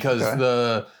 because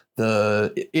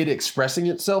Okay. it expressing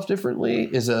itself differently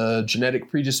is a genetic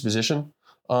predisposition.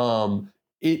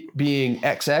 It being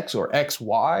XX or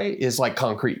XY is like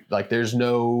concrete. Like there's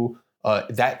no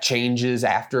that changes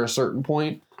after a certain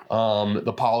point.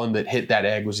 The pollen that hit that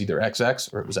egg was either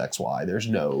XX or it was XY. There's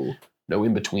no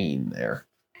in between there.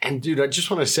 And dude, I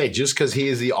just want to say, just because he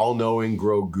is the all-knowing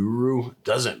grow guru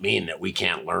doesn't mean that we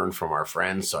can't learn from our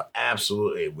friends. So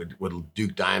absolutely, with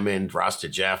Duke Diamond, Rasta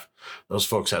Jeff, those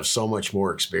folks have so much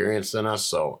more experience than us.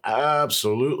 So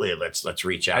absolutely, let's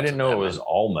reach out. I didn't to know it them. was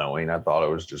all knowing. I thought it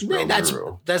was just Grow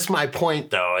Guru. That's my point,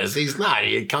 though. Is he's not.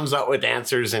 He comes up with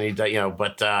answers, and he does,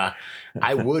 But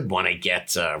I would want to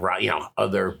get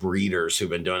other breeders who've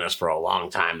been doing this for a long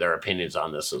time, their opinions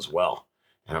on this as well.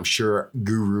 And I'm sure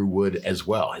Guru would as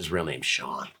well. His real name's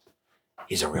Sean.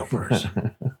 He's a real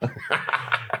person.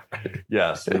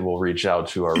 Yes, we will reach out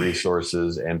to our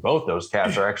resources, and both those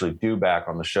cats are actually due back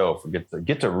on the show for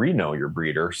get to re-know your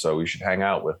breeder. So we should hang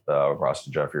out with Ross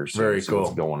and Jeff here soon. Very see cool.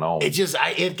 What's going on?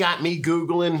 It got me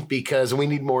Googling because we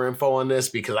need more info on this,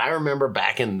 because I remember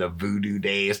back in the voodoo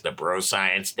days, the bro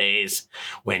science days,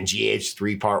 when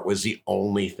GH3 part was the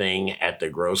only thing at the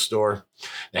grow store.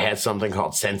 They had something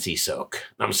called Sensi Soak.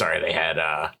 I'm sorry, they had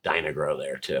Dynagrow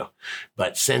there too.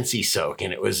 But Sensi Soak,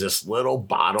 and it was this little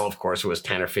bottle. Of course, it was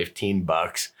 10 or 15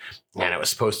 bucks, and it was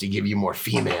supposed to give you more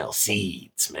female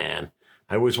seeds, man.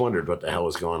 I always wondered what the hell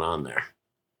was going on there.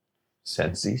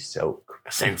 Sensi Soak.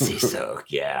 Sensi Soak,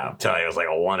 yeah. I'm telling you, it was like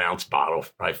a 1 ounce bottle,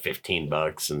 probably 15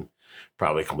 bucks, and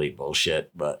probably complete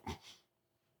bullshit, but...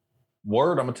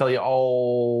 Word, I'm going to tell you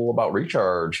all about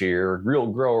Recharge here.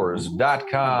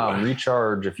 RealGrowers.com.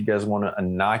 Recharge, if you guys want to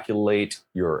inoculate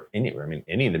any of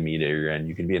the meat you're in,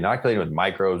 you can be inoculated with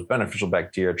microbes, beneficial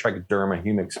bacteria, trichoderma,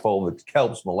 humics, fulvics,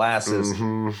 kelps, molasses,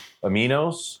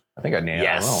 aminos. I think I nailed it.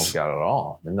 I almost got it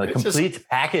all. And the complete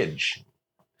package.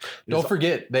 Don't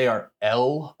forget, they are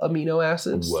L amino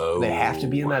acids. Whoa. They have to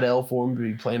be in that L form to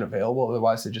be plain available.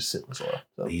 Otherwise, they just sit in the soil.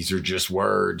 So. These are just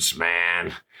words,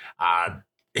 man.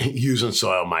 Using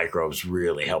soil microbes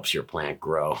really helps your plant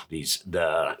grow.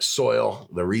 The soil,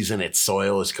 the reason it's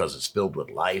soil is because it's filled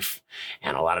with life.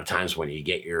 And a lot of times when you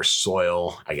get your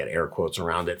soil, I get air quotes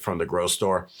around it, from the grow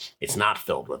store, it's not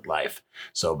filled with life.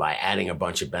 So by adding a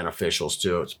bunch of beneficials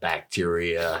to it, it's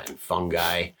bacteria and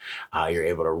fungi, you're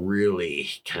able to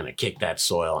really kind of kick that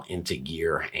soil into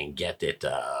gear and get it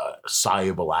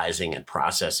solubilizing and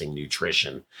processing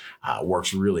nutrition.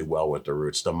 Works really well with the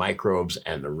roots. The microbes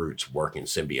and the roots work in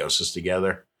symbiosis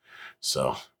together.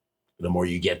 So the more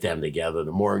you get them together,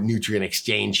 the more nutrient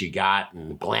exchange you got,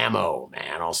 and blammo,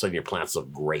 man, all of a sudden your plants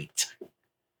look great.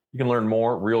 You can learn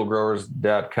more at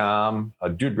realgrowers.com,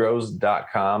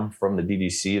 dudegrows.com from the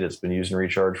DDC that's been using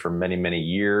Recharge for many, many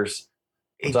years.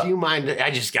 Hey, do you mind? I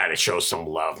just got to show some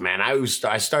love, man. I'm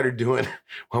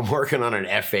working on an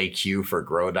FAQ for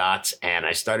Grow Dots, and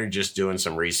I started just doing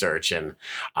some research and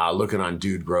looking on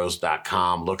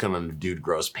dudegrows.com, looking on the Dude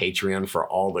Grows Patreon for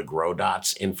all the Grow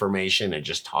Dots information and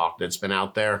just talk that's been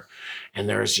out there. And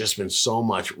there's just been so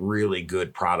much really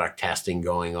good product testing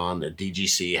going on. The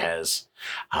DGC has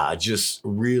just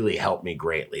really helped me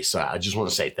greatly. So I just want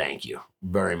to say thank you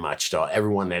very much to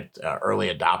everyone that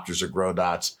early adopters of Grow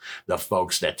Dots, the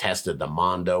folks that tested the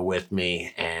Mondo with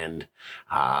me, and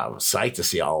psyched to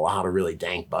see a lot of really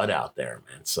dank bud out there,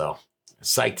 man. So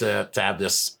psyched to have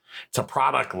this. It's a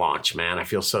product launch, man. I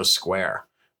feel so square.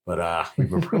 But we've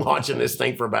been launching this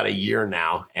thing for about a year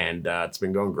now, and it's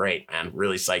been going great, man.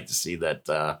 Really psyched to see that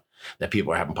that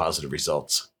people are having positive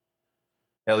results.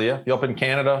 Hell yeah. If you're up in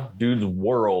Canada,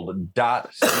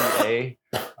 dudesworld.ca.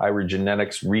 Ivory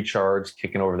Genetics Recharge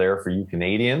kicking over there for you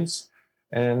Canadians.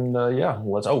 And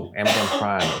Amazon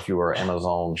Prime, if you are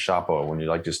Amazon shopper, when you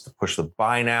like just to push the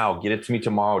buy now, get it to me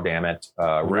tomorrow, damn it.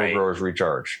 Real Growers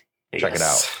Recharge. Check it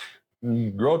out.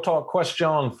 Grow Talk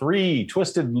question 3,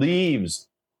 Twisted Leaves,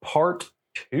 part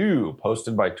 2,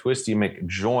 posted by Twisty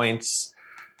McJoints.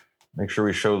 Make sure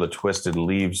we show the Twisted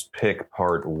Leaves pick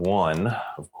part 1,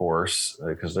 of course,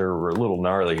 because they're a little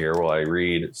gnarly here while I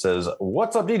read. It says,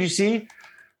 "What's up, DGC?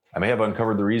 I may have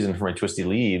uncovered the reason for my twisty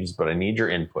leaves, but I need your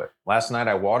input. Last night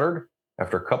I watered.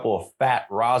 After a couple of fat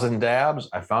rosin dabs,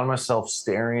 I found myself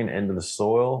staring into the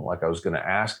soil like I was going to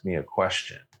ask me a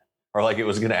question. Or like it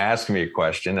was going to ask me a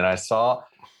question, and I saw...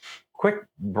 Quick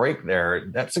break there.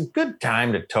 That's a good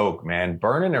time to toke, man.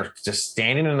 Burning or just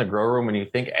standing in the grow room when you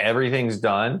think everything's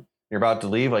done, you're about to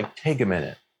leave, like, take a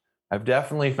minute. I've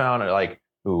definitely found it like,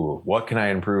 ooh, what can I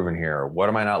improve in here? Or what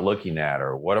am I not looking at?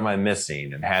 Or what am I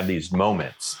missing? And had these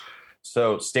moments.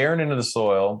 So staring into the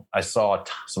soil, I saw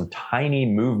some tiny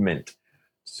movement,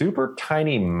 super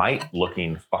tiny mite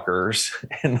looking fuckers.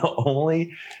 And the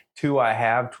only 2 I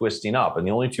have twisting up, and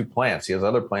the only 2 plants, he has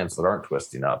other plants that aren't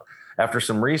twisting up. After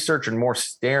some research and more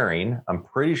staring, I'm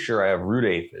pretty sure I have root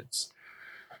aphids.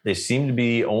 They seem to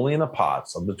be only in the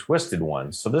pots of the twisted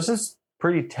ones. So this is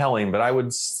pretty telling, but I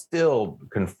would still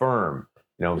confirm,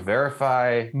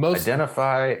 verify,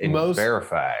 identify, and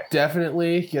verify.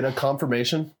 Definitely get a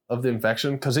confirmation of the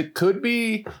infection, because it could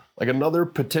be like another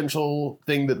potential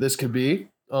thing that this could be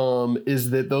is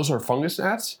that those are fungus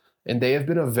gnats, and they have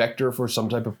been a vector for some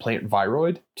type of plant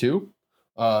viroid too.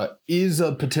 Is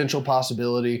a potential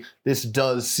possibility. This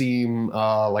does seem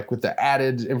like, with the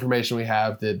added information we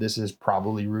have, that this is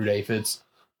probably root aphids.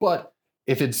 But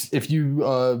if you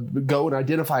go and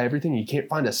identify everything, you can't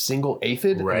find a single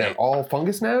aphid, right, and they're all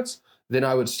fungus gnats, then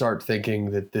I would start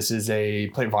thinking that this is a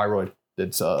plant viroid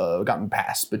that's gotten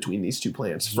passed between these two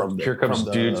plants from the, Here comes from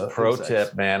the dude's pro insects.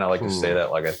 tip, man. I like to say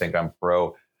that like I think I'm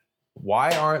pro.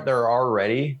 Why aren't there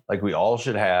already, like we all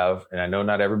should have, and I know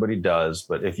not everybody does,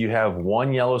 but if you have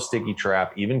one yellow sticky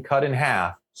trap, even cut in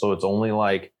half, so it's only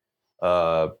like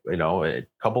a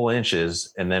couple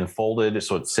inches, and then folded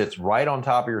so it sits right on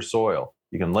top of your soil.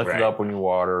 You can lift it up when you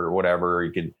water or whatever.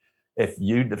 You can, if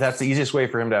that's the easiest way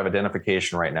for him to have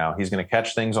identification right now. He's going to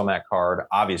catch things on that card.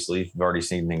 Obviously, if you've already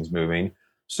seen things moving,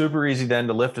 super easy then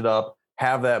to lift it up,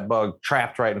 have that bug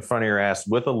trapped right in front of your ass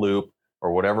with a loop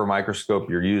or whatever microscope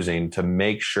you're using to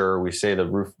make sure. We say the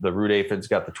root aphid's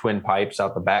got the twin pipes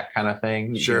out the back kind of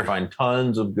thing. You can find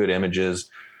tons of good images.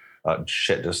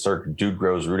 Just search Dude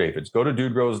Grows root aphids. Go to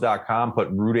dudegrows.com, put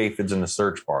root aphids in the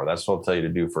search bar. That's what I'll tell you to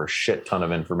do for a shit ton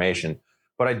of information.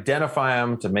 But identify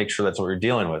them to make sure that's what you're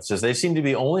dealing with. It says they seem to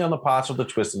be only on the pots with the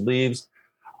twisted leaves.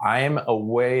 I'm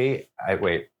away.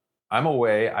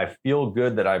 I feel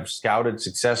good that I've scouted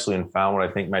successfully and found what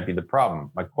I think might be the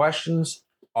problem. My questions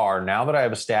are, now that I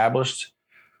have established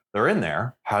they're in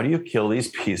there, how do you kill these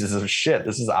pieces of shit?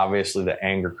 This is obviously the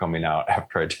anger coming out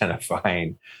after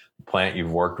identifying the plant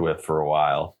you've worked with for a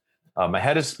while. My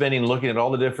head is spinning looking at all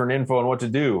the different info and what to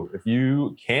do. If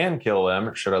you can kill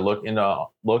them, should I look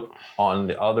on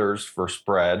the others for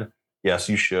spread? Yes,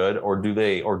 you should. Or do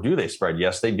they spread?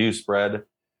 Yes, they do spread.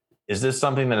 Is this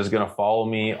something that is going to follow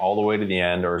me all the way to the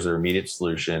end, or is there immediate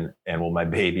solution? And will my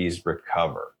babies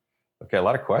recover? Okay, a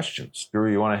lot of questions.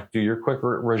 Drew, you want to do your quick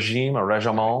regime?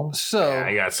 So Yeah,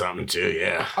 I got something too.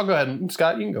 Yeah, I'll go ahead and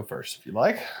Scott, you can go first if you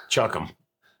like. chuck them.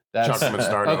 That's Chuck them and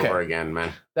start okay. over again,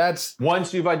 man. That's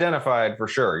Once you've identified for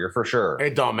sure, you're for sure.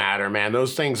 It don't matter, man.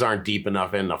 Those things aren't deep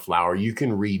enough in the flower. You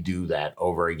can redo that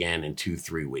over again in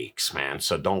 2-3 weeks, man.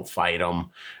 So don't fight them.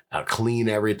 Clean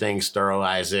everything,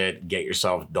 sterilize it,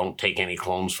 don't take any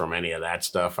clones from any of that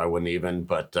stuff. I wouldn't even,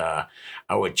 but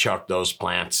I would chuck those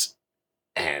plants.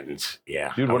 And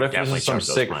yeah, Dude, what if this is some chuck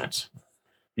those sick plants.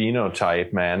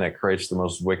 phenotype, man, that creates the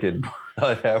most wicked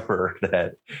blood ever?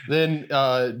 then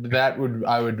I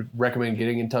would recommend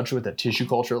getting in touch with a tissue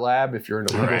culture lab if you're in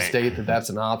a legal Right. state that's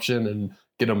an option, and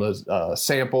get them a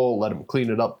sample, let them clean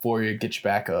it up for you, get you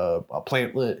back a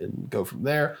plantlet, and go from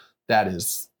there. That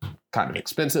is kind of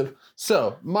expensive.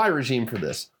 So my regime for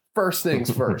this. First things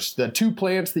first, the two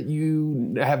plants that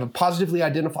you have positively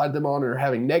identified them on or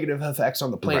having negative effects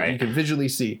on the plant Right. you can visually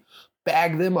see,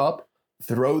 bag them up,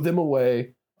 throw them away,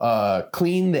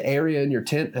 clean the area in your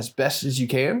tent as best as you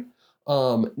can.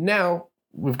 Now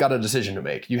we've got a decision to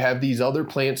make. You have these other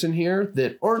plants in here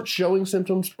that aren't showing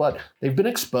symptoms, but they've been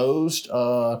exposed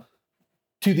to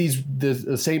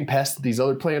the same pests that these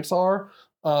other plants are.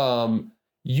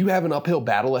 You have an uphill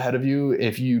battle ahead of you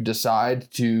if you decide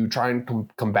to try and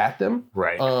combat them.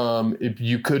 Right. If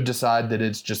you could decide that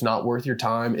it's just not worth your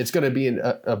time. It's going to be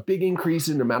a big increase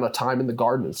in the amount of time in the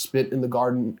garden and spent in the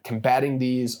garden combating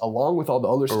these, along with all the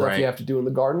other stuff Right. you have to do in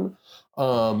the garden.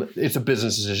 It's a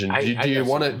business decision. Do you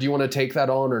want to take that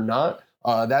on or not?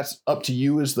 That's up to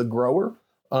you as the grower.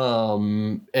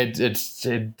 It's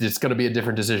going to be a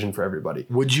different decision for everybody.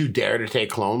 Would you dare to take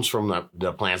clones from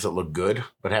the plants that look good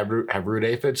but have root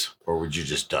aphids, or would you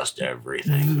just dust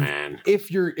everything, man?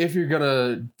 If you're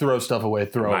gonna throw stuff away,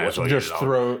 Might as well use just it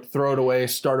all. throw it away,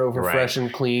 start over Right. fresh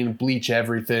and clean, bleach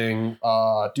everything,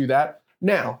 do that.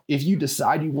 Now, if you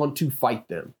decide you want to fight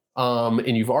them,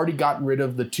 and you've already gotten rid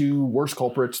of the two worst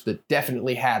culprits that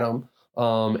definitely had them,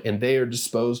 and they are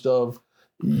disposed of,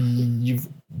 you're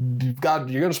going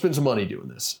to spend some money doing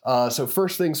this. So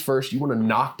first things first, you want to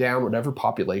knock down whatever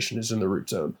population is in the root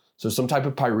zone. So some type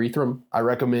of pyrethrum. I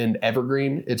recommend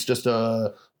evergreen. It's just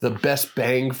the best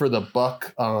bang for the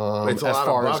buck It's a as lot of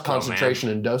far as buck, though, concentration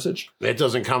and dosage. It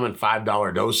doesn't come in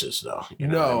 $5 doses, though. You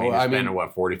know No, what I mean, you're I mean, spending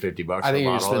what, $40-$50 I think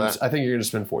a bottle of that? I think you're going to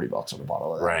spend $40 on a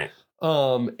bottle of that. Right.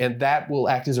 And that will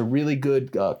act as a really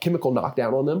good chemical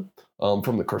knockdown on them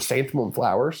from the chrysanthemum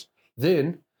flowers.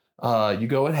 Then you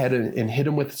go ahead and hit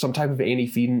them with some type of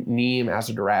anti-feed, neem,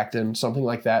 azadirachtin, something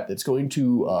like that. That's going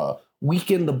to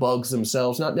weaken the bugs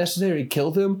themselves, not necessarily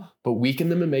kill them, but weaken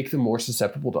them and make them more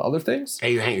susceptible to other things.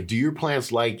 Hey, do your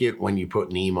plants like it when you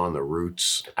put neem on the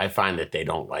roots? I find that they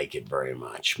don't like it very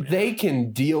much, man. They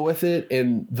can deal with it,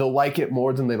 and they'll like it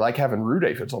more than they like having root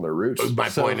aphids on their roots. My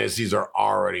point is, these are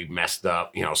already messed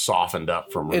up, softened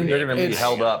up from root And They're going to be It's-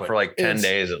 held up for like 10 it's-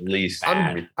 days at least.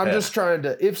 I'm just trying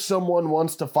to, if someone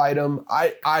wants to fight them,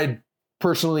 I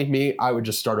personally, I would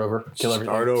just start over, kill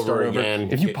everything. Start over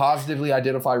again. If you positively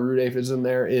identify root aphids in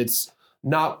there, it's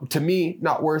not, to me,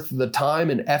 not worth the time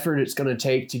and effort it's going to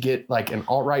take to get like an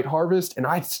all right harvest. And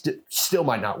I still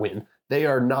might not win. They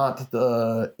are not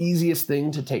the easiest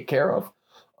thing to take care of.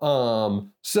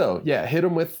 So yeah, hit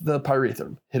them with the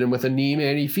pyrethrum, hit them with a neem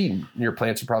anti-pheton. Your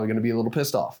plants are probably going to be a little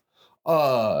pissed off.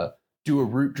 Do a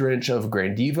root drench of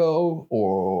Grandivo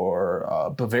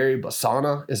or Bavaria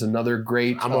Bassana is another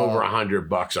great. I'm over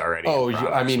 $100 already. Oh, in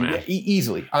products, man.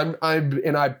 easily. And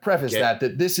I preface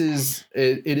that this is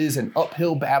it is an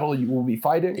uphill battle you will be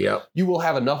fighting. Yep. You will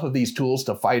have enough of these tools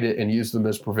to fight it and use them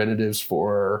as preventatives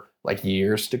for like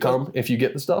years to come if you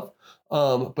get the stuff.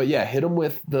 But yeah, hit them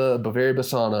with the Bavaria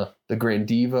Bassana, the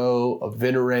Grandivo, a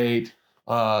Venerate,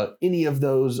 any of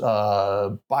those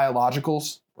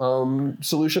biologicals.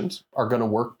 Solutions are going to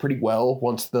work pretty well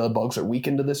once the bugs are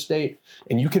weakened to this state,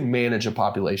 and you can manage a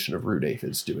population of root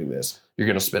aphids doing this. You're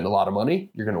going to spend a lot of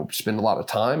money, you're going to spend a lot of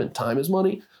time, and time is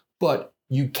money, but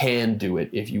you can do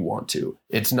it if you want to.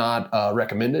 It's not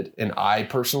recommended, and I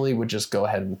personally would just go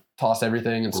ahead and toss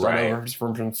everything and start over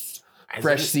from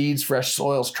fresh seeds, fresh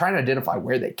soils. Try and identify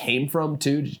where they came from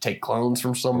too. Did you take clones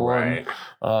from someone?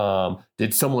 Right.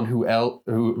 Did someone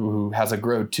who has a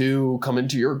grow too come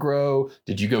into your grow?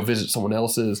 Did you go visit someone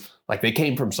else's? Like they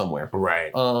came from somewhere.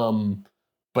 Right.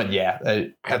 But yeah,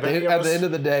 at the end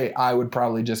of the day, I would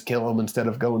probably just kill them instead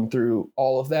of going through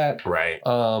all of that. Right.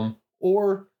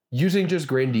 Or using just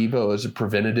Grandivo as a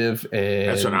preventative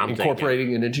and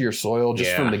incorporating it into your soil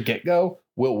just from the get-go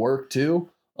will work too.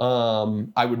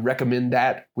 I would recommend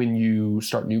that when you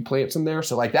start new plants in there.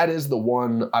 So like that is the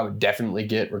one I would definitely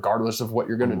get regardless of what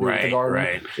you're going to do with the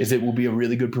garden, is it will be a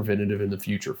really good preventative in the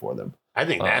future for them. I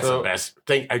think that's the best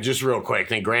thing. Just real quick,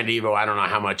 Grandivo, I don't know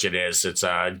how much it is. It's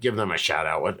give them a shout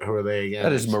out. Who are they again?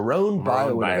 That is Marone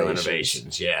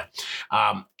Bioinnovations. Yeah.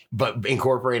 But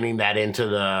incorporating that into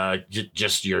the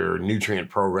just your nutrient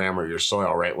program or your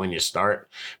soil right when you start.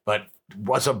 But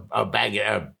what's a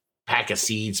pack of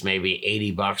seeds,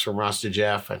 maybe $80 from Rusted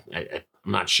Jeff? I'm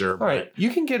not sure. All right. You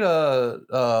can get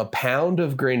a pound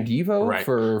of Grandivo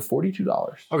for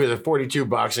 $42. Okay, they're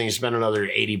 $42, and you spend another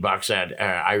 $80 at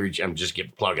I'm just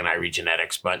plugging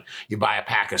iRegenetics, but you buy a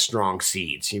pack of strong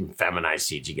seeds, even feminized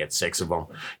seeds, you get 6 of them.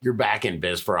 You're back in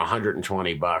biz for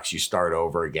 $120. You start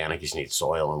over again. I just need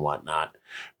soil and whatnot,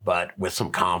 but with some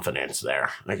confidence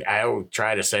there. Like I always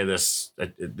try to say this,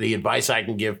 the advice I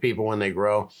can give people when they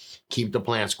grow, keep the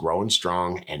plants growing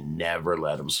strong and never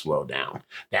let them slow down.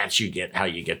 That's how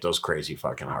you get those crazy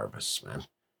fucking harvests, man.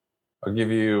 I'll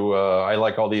give you, I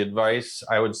like all the advice.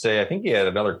 I would say, I think you had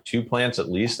another 2 plants at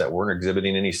least that weren't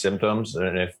exhibiting any symptoms.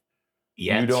 And if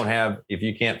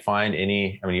you can't find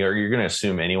any, I mean, you're going to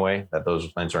assume anyway that those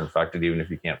plants are infected, even if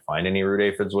you can't find any root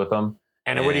aphids with them.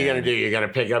 And what are you going to do? You're going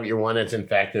to pick up your one that's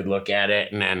infected, look at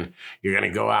it, and then you're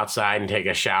going to go outside and take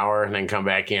a shower and then come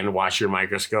back in, wash your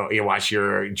microscope, you wash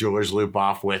your jeweler's loop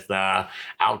off with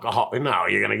alcohol. No,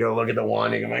 you're going to go look at the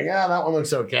one. You're like, that one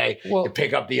looks okay. Well, you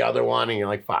pick up the other one and you're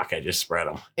like, fuck, I just spread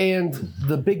them. And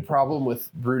the big problem with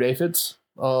root aphids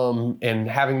and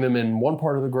having them in one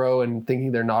part of the grow and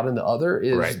thinking they're not in the other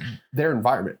is their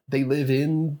environment. They live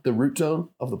in the root zone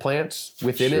of the plants,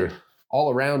 within it,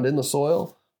 all around in the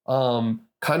soil.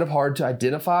 Kind of hard to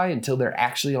identify until they're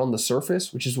actually on the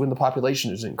surface, which is when the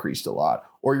population is increased a lot.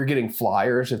 Or you're getting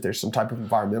flyers if there's some type of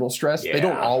environmental stress. Yeah. They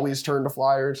don't always turn to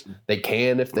flyers. They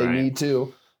can if they need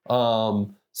to. So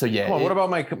yeah. What about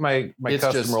my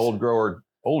customer, old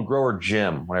grower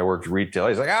Jim, when I worked retail?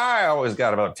 He's like, I always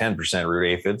got about 10% root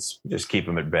aphids. Just keep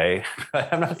them at bay.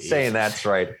 I'm not saying that's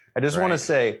right. I just want to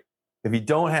say, if you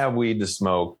don't have weed to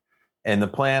smoke, and the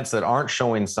plants that aren't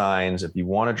showing signs, if you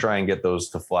want to try and get those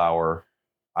to flower,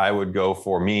 I would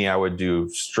do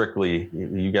strictly,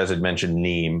 you guys had mentioned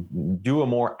neem, do a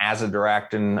more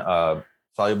azadirachtin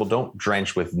soluble. Don't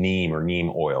drench with neem or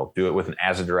neem oil. Do it with an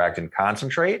azadirachtin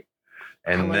concentrate.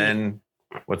 And then,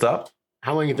 what's up?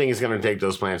 How long do you think it's going to take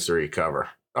those plants to recover?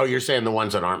 Oh, you're saying the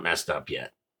ones that aren't messed up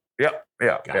yet. Yep.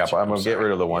 Gotcha. I'm going to get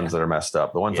rid of the ones that are messed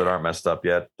up. The ones that aren't messed up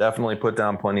yet, definitely put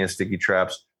down plenty of sticky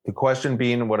traps. The question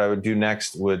being, what I would do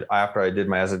next after I did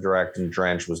my azadirachtin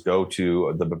drench, was go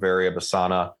to the Bavaria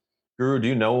Bassana. Guru, do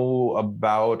you know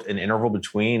about an interval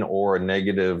between, or a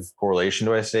negative correlation,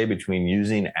 do I say, between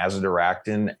using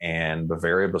azadirachtin and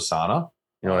Bavaria Bassana?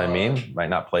 You know what I mean? Might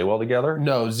not play well together.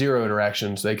 No, 0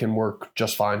 interactions. They can work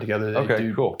just fine together. They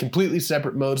do cool. Completely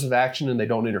separate modes of action, and they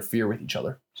don't interfere with each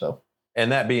other. So,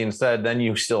 and that being said, then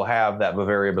you still have that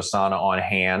Bavaria Bassana on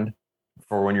hand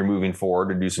for when you're moving forward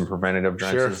to do some preventative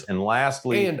drenches. Sure. And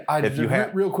lastly,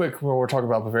 real quick, when we're talking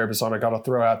about Bavaria Bassana, I got to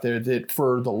throw out there that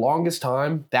for the longest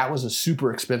time, that was a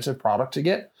super expensive product to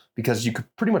get because you could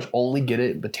pretty much only get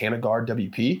it in Botanigard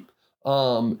WP.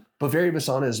 Bavaria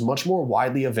Bassana is much more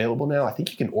widely available now. I think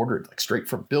you can order it like straight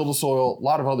from Build-A-Soil, a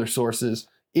lot of other sources.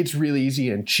 It's really easy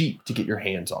and cheap to get your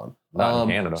hands on. Not in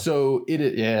Canada. So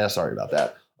sorry about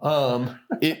that.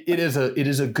 It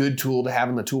is a good tool to have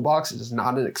in the toolbox. It is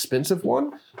not an expensive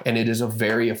one, and it is a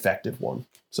very effective one.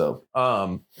 So,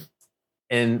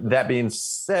 and that being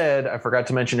said, I forgot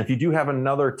to mention, if you do have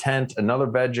another tent, another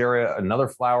veg area, another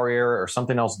flower area, or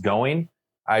something else going,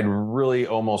 I'd really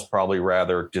almost probably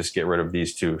rather just get rid of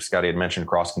these two. Scotty had mentioned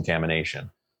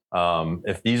cross-contamination.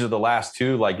 If these are the last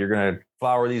two, like you're going to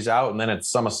flower these out and then it's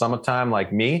summertime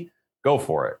like me, go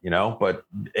for it, But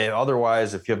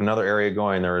otherwise, if you have another area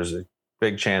going, there is a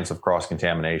big chance of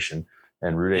cross-contamination.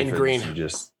 And root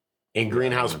aphids, in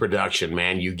greenhouse production,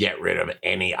 man, you get rid of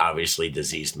any obviously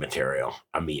diseased material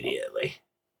immediately.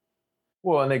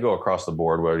 Well, and they go across the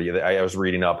board. I was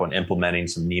reading up on implementing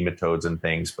some nematodes and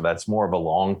things, but that's more of a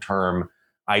long-term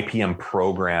IPM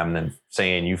program than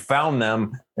saying you found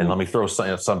them and let me throw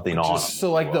something on them.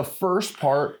 So like the first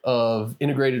part of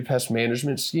integrated pest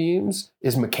management schemes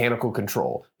is mechanical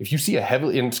control. If you see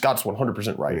and Scott's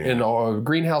 100% right, in a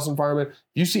greenhouse environment,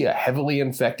 if you see a heavily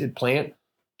infected plant,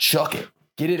 chuck it.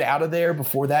 Get it out of there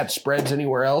before that spreads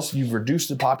anywhere else. You've reduced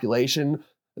the population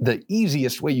the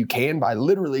easiest way you can by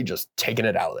literally just taking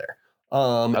it out of there.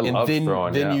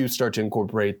 Then you start to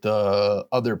incorporate the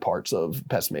other parts of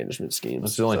pest management schemes.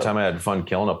 It's the only time I had fun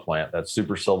killing a plant, that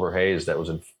super silver haze that was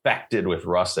infected with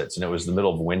russets, and it was the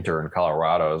middle of winter in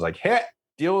Colorado. I was like, hey,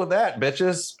 deal with that,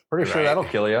 bitches. Pretty sure that'll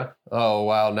kill you. Oh,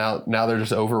 wow. Now they're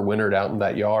just overwintered out in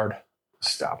that yard.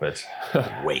 Stop it.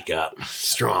 Wake up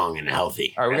strong and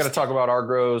healthy. All right, we got to talk about our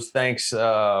grows. Thanks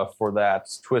for that,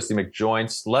 Twisty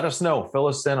McJoints. Let us know. Fill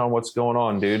us in on what's going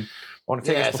on, dude. Want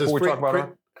to take us before we talk about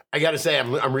our... I got to say,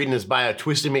 I'm reading this bio,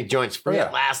 Twisty McJoints, free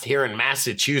at last here in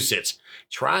Massachusetts,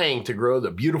 trying to grow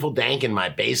the beautiful dank in my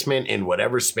basement in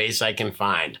whatever space I can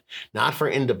find. Not for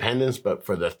independence, but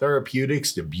for the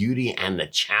therapeutics, the beauty, and the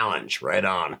challenge. Right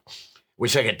on.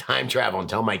 Wish I could time travel and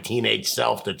tell my teenage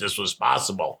self that this was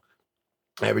possible.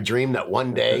 I have a dream that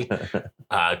one day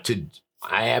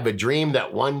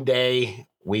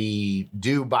we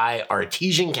do buy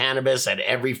artesian cannabis at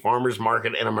every farmer's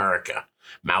market in America.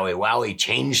 Maui Wowie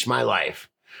changed my life.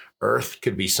 Earth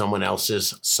could be someone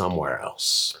else's somewhere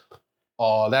else.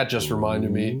 Oh, that just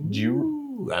reminded me.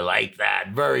 I like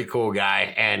that. Very cool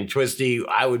guy. And Twisty,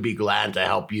 I would be glad to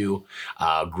help you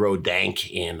grow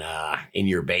dank in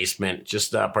your basement.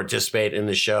 Just participate in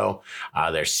the show.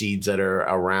 There's seeds that are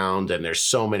around, and there's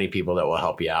so many people that will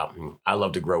help you out. And I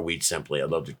love to grow weed simply. I'd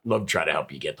love to try to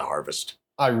help you get the harvest.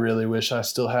 I really wish I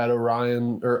still had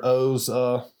Orion or O's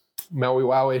Maui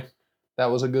Wowie. That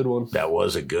was a good one. That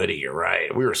was a goodie. You're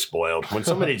right. We were spoiled. When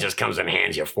somebody just comes and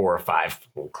hands you 4 or 5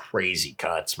 crazy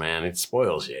cuts, man, it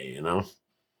spoils you, You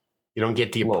don't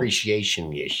get the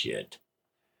appreciation you should.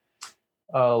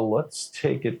 Let's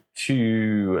take it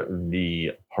to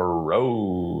the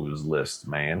pros list,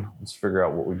 man. Let's figure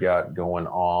out what we got going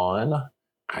on.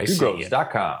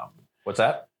 Dudegrows.com. What's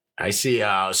that? I see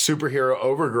superhero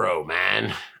Overgrow,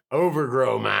 man.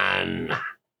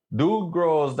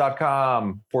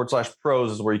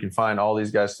 Dudegrows.com/pros is where you can find all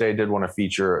these guys today. I did want to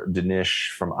feature Dinesh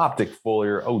from Optic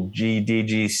Foliar, OG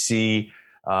DGC,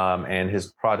 and his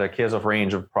product. He has a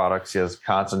range of products. He has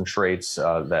concentrates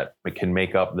that can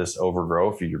make up this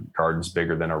Overgrow if your garden's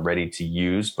bigger than a ready to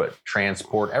use, but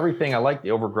transport everything. I like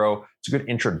the Overgrow. It's a good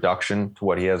introduction to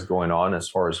what he has going on as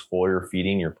far as foliar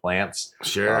feeding your plants.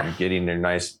 Sure. Getting their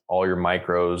all your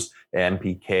micros,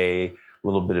 NPK, a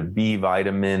little bit of B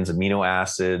vitamins, amino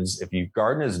acids. If your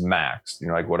garden is maxed,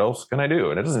 you're like, what else can I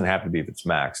do? And it doesn't have to be if it's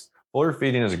maxed. Foliar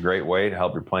feeding is a great way to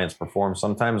help your plants perform.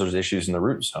 Sometimes there's issues in the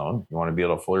root zone. You want to be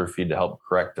able to foliar feed to help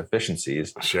correct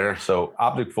deficiencies. Sure. So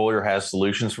Optic Foliar has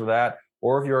solutions for that.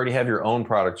 Or if you already have your own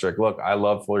products, like, look, I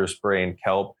love foliar spray and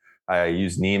kelp. I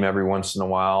use neem every once in a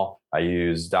while. I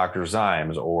use Dr.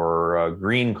 Zymes or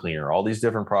Green Cleaner, all these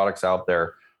different products out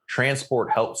there.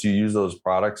 Transport helps you use those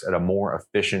products at a more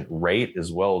efficient rate,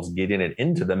 as well as getting it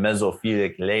into the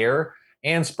mesophilic layer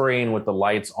and spraying with the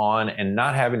lights on and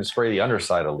not having to spray the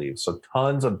underside of leaves. So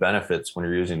tons of benefits when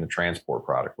you're using the Transport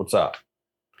product. What's up?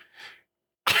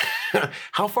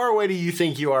 How far away do you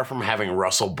think you are from having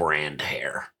Russell Brand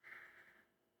hair?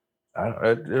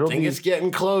 I think it's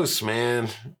getting close, man.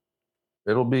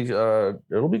 It'll be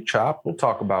chopped. We'll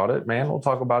talk about it, man. We'll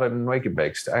talk about it in Wake and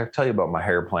Bakes. I'll tell you about my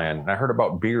hair plan. And I heard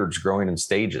about beards growing in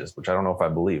stages, which I don't know if I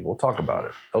believe. We'll talk about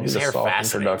it. His hair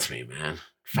fascinates me, man.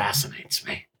 Fascinates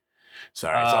me.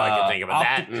 Sorry, that's all I can think about.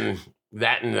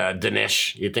 That and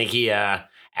Dinesh. You think he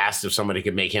asked if somebody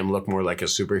could make him look more like a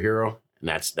superhero? And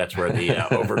that's where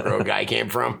the Overgrow guy came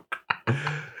from.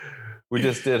 We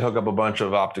just did hook up a bunch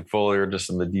of Optic Foliar, just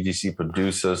some of the DGC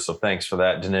producers. So thanks for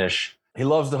that, Dinesh. He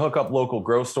loves to hook up local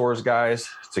grow stores, guys,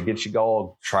 to get you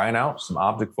all trying out some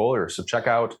optic foliar. So check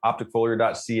out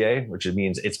opticfoliar.ca, which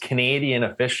means it's Canadian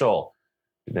official.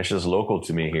 This is local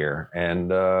to me here.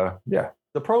 And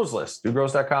the pros list,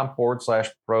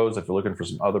 dugrows.com/pros if you're looking for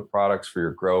some other products for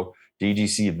your grow,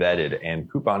 DGC vetted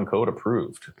and coupon code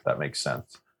approved, if that makes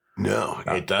sense. No,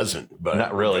 it doesn't. But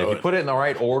Not really. If you put it in the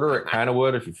right order, it kind of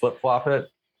would if you flip flop it.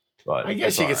 But I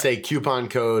guess you could say coupon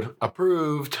code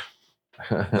approved,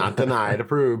 not denied,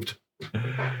 approved.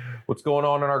 What's going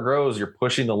on in our grows? You're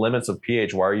pushing the limits of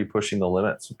pH. Why are you pushing the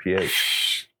limits of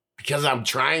pH? Because I'm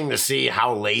trying to see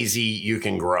how lazy you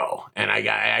can grow, and I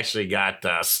actually got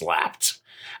slapped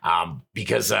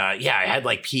because I had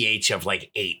like pH of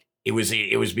like 8. It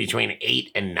was between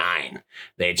 8 and 9.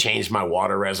 They had changed my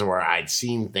water reservoir. I'd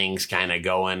seen things kind of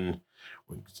going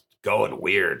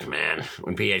weird, man.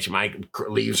 When pH, my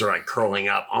leaves are like curling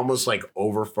up, almost like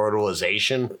over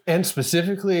fertilization. And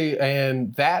specifically,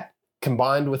 and that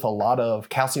combined with a lot of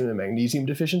calcium and magnesium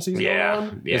deficiencies going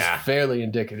on is fairly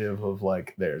indicative of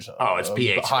like there's it's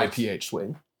pH. A high pH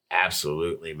swing.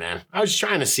 Absolutely, man. I was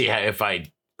trying to see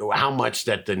how much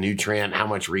that the nutrient, how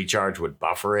much recharge would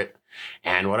buffer it.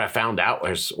 And what I found out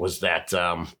was that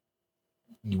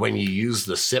when you use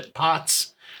the sip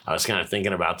pots, I was kind of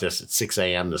thinking about this at 6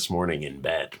 a.m. this morning in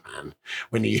bed, man.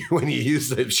 When you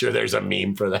use I'm sure there's a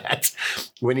meme for that.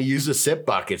 When you use the sip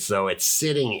buckets, though, it's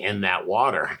sitting in that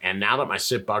water. And now that my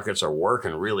sip buckets are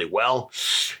working really well,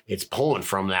 it's pulling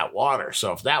from that water.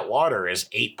 So if that water is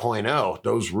 8.0,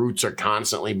 those roots are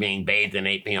constantly being bathed in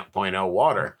 8.0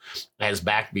 water. As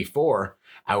back before,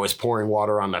 I was pouring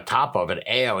water on the top of it.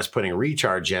 I was putting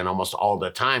recharge in almost all the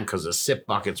time because the sip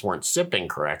buckets weren't sipping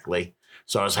correctly.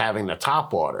 So I was having the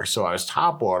top water. So I was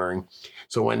top watering.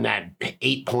 So when that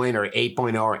 8.0 or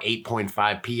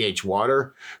 8.5 pH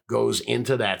water goes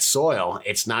into that soil,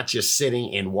 it's not just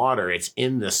sitting in water, it's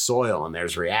in the soil, and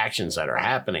there's reactions that are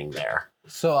happening there.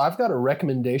 So I've got a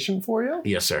recommendation for you.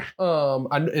 Yes, sir.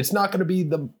 It's not going to be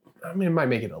it might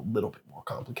make it a little bit more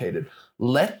complicated.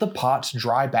 Let the pots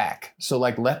dry back. So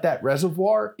like let that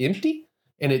reservoir empty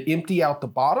and it empty out the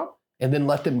bottom, and then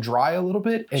let them dry a little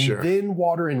bit, and then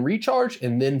water and recharge,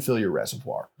 and then fill your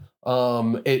reservoir.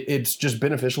 It's just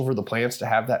beneficial for the plants to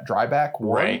have that dry back.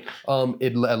 Right.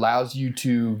 It allows you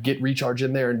to get recharge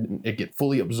in there and it get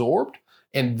fully absorbed.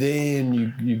 And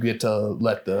then you get to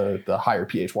let the higher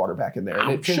pH water back in there.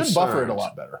 And it should buffer it a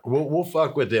lot better. We'll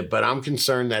fuck with it, but I'm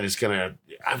concerned that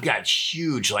I've got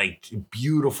huge, like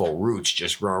beautiful roots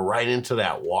just growing right into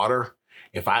that water.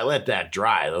 If I let that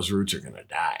dry, those roots are going to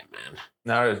die, man.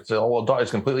 Now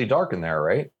it's completely dark in there,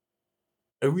 right?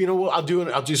 You know what? I'll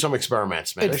do some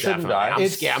experiments, man. It shouldn't die.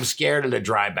 I'm scared of the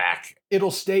dry back.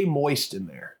 It'll stay moist in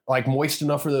there, like moist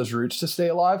enough for those roots to stay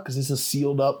alive, because it's a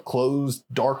sealed up, closed,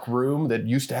 dark room that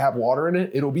used to have water in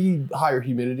it. It'll be higher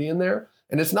humidity in there,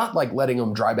 and it's not like letting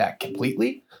them dry back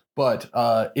completely, but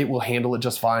it will handle it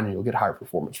just fine, and you'll get higher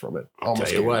performance from it,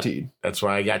 almost guaranteed. That's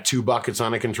why I got 2 buckets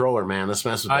on a controller, man. Let's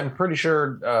mess with it. I'm pretty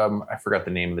sure I forgot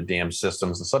the name of the damn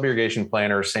systems. The sub-irrigation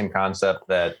planner, same concept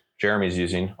that Jeremy's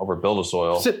using over Build a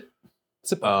Soil. Sip.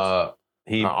 Autopots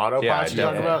you're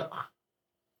talking about?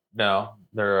 No,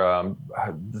 they're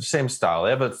the same style.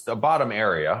 They have a bottom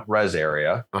area, res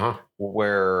area,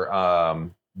 where I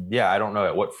don't know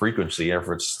at what frequency, if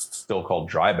it's still called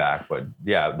dry back, but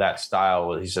yeah, that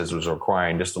style he says was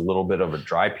requiring just a little bit of a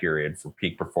dry period for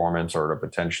peak performance or to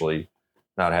potentially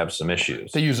not have some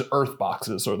issues. They use earth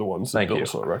boxes are the ones that Build a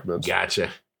Soil recommends. Gotcha.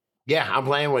 Yeah, I'm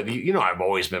playing with I've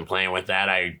always been playing with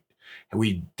that.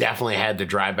 We definitely had the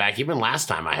dry back. Even last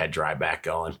time I had dry back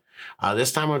going.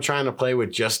 This time I'm trying to play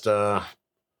with just a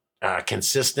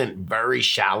consistent, very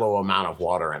shallow amount of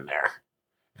water in there.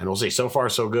 And we'll see. So far,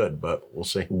 so good, but we'll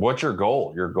see. What's your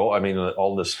goal? I mean,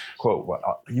 all this quote,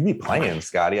 you be playing,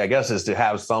 Scotty, I guess, is to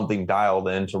have something dialed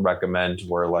in to recommend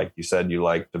where, like you said, you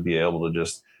like to be able to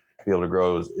just be able to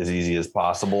grow as easy as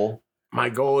possible. My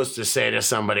goal is to say to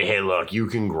somebody, hey, look, you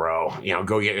can grow.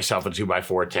 Go get yourself a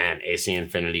 2x4 tent, AC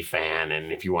Infinity fan.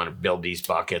 And if you want to build these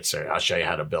buckets, I'll show you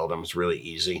how to build them. It's really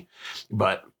easy.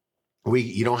 But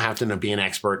you don't have to be an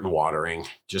expert in watering.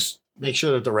 Just make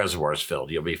sure that the reservoir is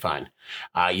filled. You'll be fine.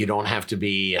 You don't have to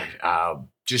be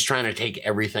just trying to take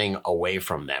everything away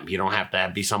from them. You don't have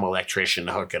to be some electrician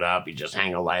to hook it up. You just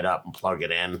hang a light up and plug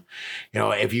it in.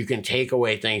 If you can take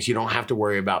away things, you don't have to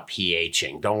worry about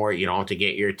pHing. Don't worry. You don't have to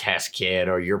get your test kit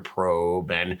or your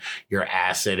probe and your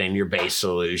acid and your base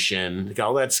solution.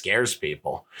 All that scares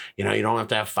people. You don't have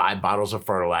to have 5 bottles of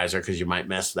fertilizer because you might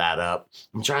mess that up.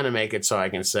 I'm trying to make it so I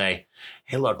can say,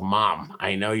 hey, look, Mom,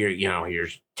 I know you're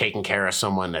taking care of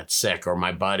someone that's sick, or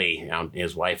my buddy,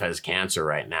 his wife has cancer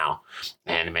right now.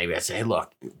 And maybe I say, hey,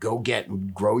 look,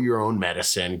 grow your own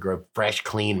medicine, grow fresh,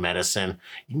 clean medicine.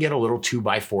 You can get a little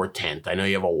 2x4 tent. I know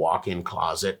you have a walk-in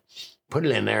closet. Put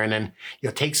it in there, and then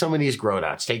take some of these grow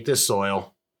dots, take this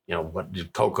soil,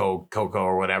 cocoa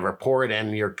or whatever, pour it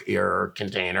in your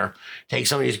container, take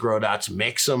some of these grow dots,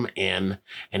 mix them in,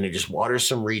 and then just water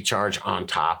some recharge on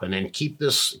top, and then keep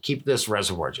this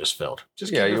reservoir just filled.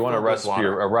 Just you want a recipe, a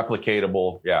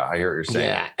replicatable. Yeah, I hear what you're saying.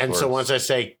 Yeah, and so once I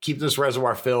say keep this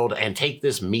reservoir filled and take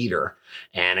this meter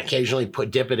and occasionally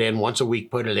dip it in once a week,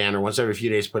 put it in, or once every few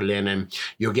days, put it in, and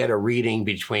you'll get a reading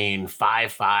between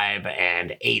 5.5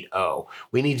 and 8.0.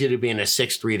 We need you to be in a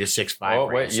 6.3 to 6.5 Oh,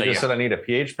 range. wait, you just said I need a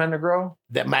pH pen to grow?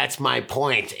 That's my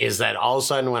point, is that all of a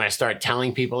sudden when I start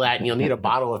telling people that, and you'll need a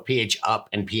bottle of pH up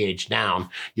and pH down,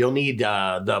 you'll need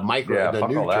the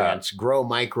nutrients, grow,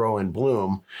 micro, and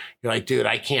bloom. You're like, dude,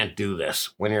 I can't do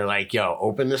this. When you're like,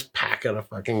 open this pack of the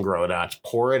fucking grow dots,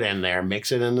 pour it in there,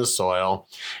 mix it in the soil,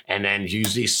 and then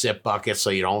use these sip buckets so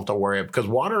you don't have to worry, because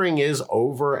watering is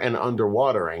over and under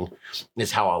watering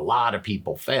is how a lot of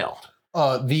people fail.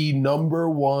 The number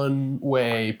one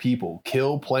way people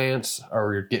kill plants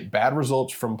or get bad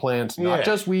results from plants, not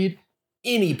just weed,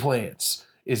 any plants,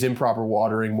 is improper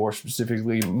watering, more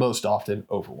specifically, most often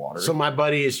overwatering. So my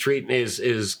buddy is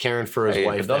caring for his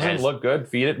wife. If it doesn't look good,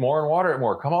 feed it more and water it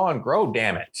more. Come on, grow,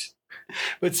 damn it.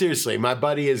 But seriously, my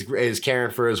buddy is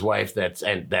caring for his wife that's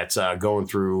going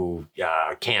through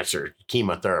cancer,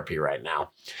 chemotherapy right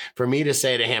now. For me to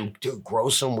say to him, dude, grow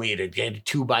some weed, get a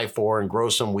 2x4 and grow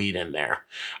some weed in there.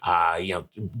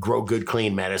 Grow good,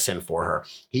 clean medicine for her.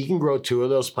 He can grow 2 of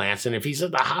those plants. And if he's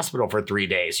at the hospital for 3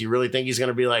 days, you really think he's going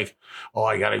to be like, oh,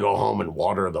 I got to go home and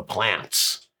water the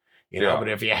plants? But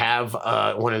if you have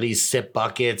one of these sip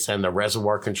buckets and the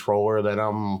reservoir controller that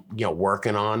I'm,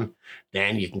 working on,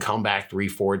 then you can come back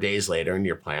 3-4 days later and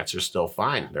your plants are still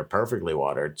fine. They're perfectly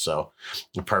watered. So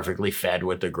you're perfectly fed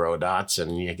with the grow dots,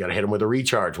 and you got to hit them with a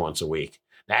recharge once a week.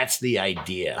 That's the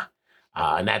idea.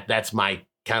 And that's my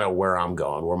kind of where I'm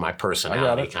going, where my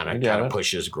personality kind of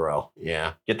pushes grow.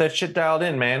 Yeah. Get that shit dialed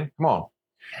in, man. Come on.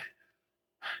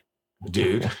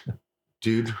 Dude.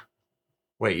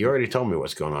 Wait, you already told me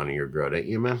what's going on in your grow, didn't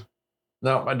you, man?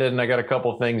 No, I didn't. I got a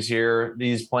couple things here.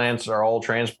 These plants are all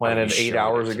transplanted 8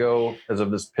 hours ago as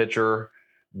of this picture.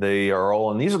 They are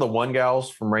all, and these are the one gals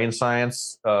from Rain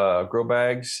Science grow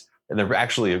bags. And they're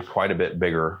actually quite a bit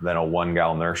bigger than a 1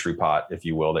 gal nursery pot, if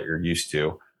you will, that you're used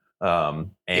to.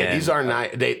 These are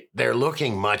not, they're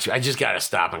looking much. I just got to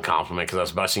stop and compliment, because I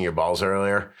was busting your balls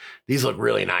earlier. These look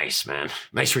really nice, man.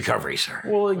 Nice recovery, sir.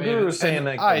 Well, you were saying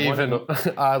that I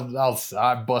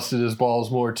busted his balls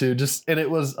more too. And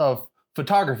it was a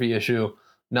photography issue,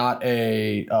 not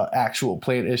a actual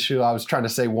plant issue. I was trying to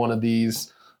say one of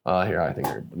these.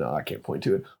 I can't point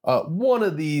to it. One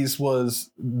of these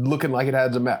was looking like it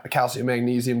had a calcium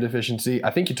magnesium deficiency. I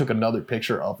think you took another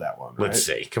picture of that one. Right? Let's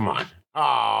see. Come on.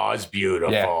 Oh, it's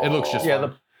beautiful. Yeah, it looks just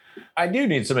I do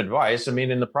need some advice. I mean,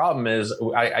 and the problem is,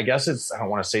 I guess I don't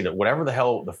want to say that whatever the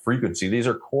hell the frequency, these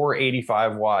are core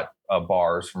 85 watt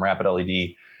bars from Rapid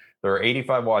LED. They're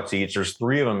 85 watts each. There's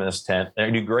 3 of them in this tent. They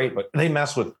do great, but they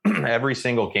mess with every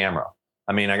single camera.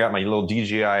 I mean, I got my little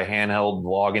DJI handheld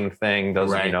logging thing.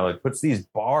 It puts these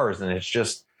bars, and it's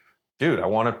just, dude, I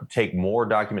want to take more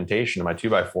documentation of my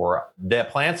 2x4. The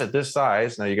plants at this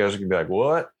size, now you guys are going to be like,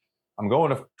 what? I'm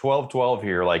going to 12-12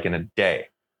 here, like in a day.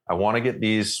 I want to get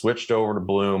these switched over to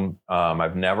bloom.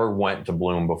 I've never went to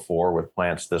bloom before with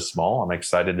plants this small. I'm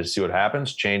excited to see what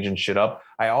happens, changing shit up.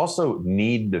 I also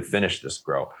need to finish this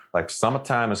grow. Like,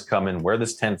 summertime is coming. Where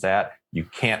this tent's at, you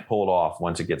can't pull it off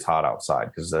once it gets hot outside.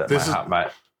 Because what's up?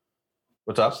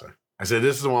 I said,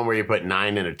 this is the one where you put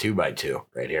 9 in a 2x2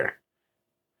 right here.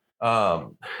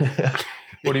 What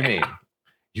do you mean?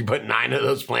 You put 9 of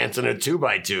those plants in a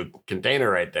 2x2 container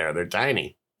right there. They're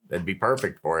tiny. That'd be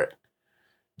perfect for it.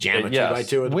 Jam a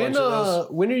 2x2 with a bunch of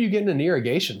those. When are you getting an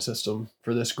irrigation system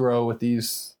for this grow with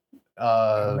these?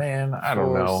 Man, I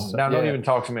don't know. Now, don't even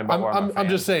talk to me about. I'm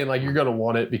just saying, like, you're gonna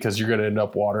want it because you're gonna end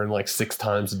up watering like 6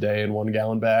 times a day in 1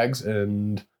 gallon bags,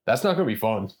 and that's not gonna be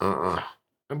fun.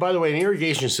 And by the way, an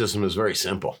irrigation system is very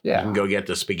simple. Yeah. You can go get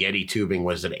the spaghetti tubing.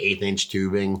 Was it 1/8-inch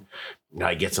tubing?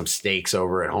 Get some stakes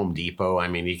over at Home Depot. I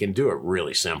mean, you can do it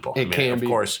really simple. Of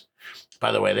course.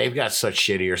 By the way, they've got such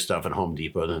shittier stuff at Home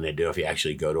Depot than they do if you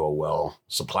actually go to a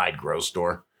well-supplied grow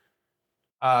store.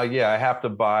 I have to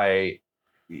buy,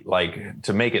 like,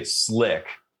 to make it slick,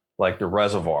 like the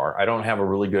reservoir. I don't have a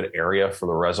really good area for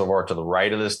the reservoir. To the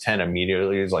right of this tent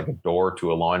immediately is like a door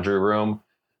to a laundry room.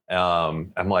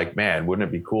 I'm like, man, wouldn't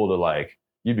it be cool to like,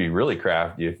 you'd be really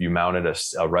crafty if you mounted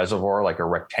a reservoir, like a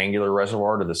rectangular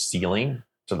reservoir to the ceiling,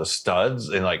 to the studs,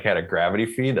 and like had a gravity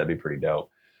feed. That'd be pretty dope.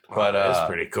 But that's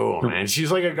pretty cool, man.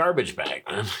 She's like a garbage bag,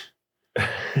 man.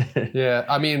 Yeah,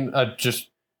 I mean,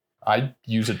 I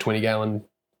use a 20-gallon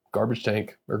garbage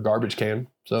tank or garbage can,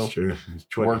 so It's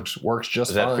true. works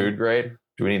just Is that fine. food grade?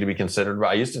 Do we need to be considered?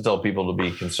 I used to tell people to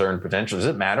be concerned potentially. Does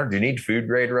it matter? Do you need food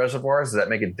grade reservoirs? Does that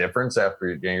make a difference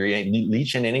after you're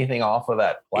leaching anything off of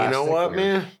that plastic? You know what,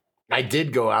 man? I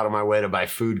did go out of my way to buy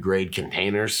food grade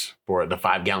containers for the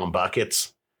 5-gallon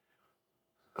buckets.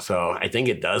 So I think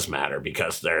it does matter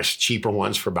because there's cheaper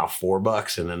ones for about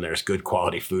 $4, and then there's good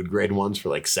quality food grade ones for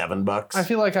like $7. I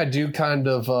feel like I do kind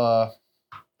of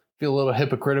feel a little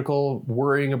hypocritical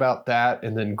worrying about that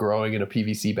and then growing in a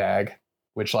PVC bag,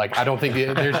 which like I don't think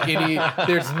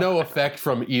there's no effect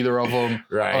from either of them.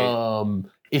 Right.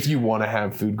 If you want to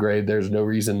have food grade, there's no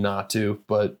reason not to,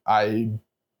 but I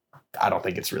don't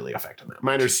think it's really affecting that.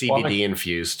 Mine are CBD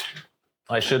infused.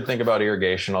 I should think about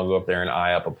irrigation. I'll go up there and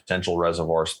eye up a potential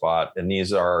reservoir spot. And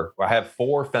I have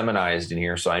 4 feminized in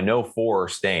here, so I know 4 are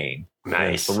staying.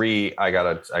 Nice. And 3, I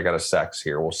got a sex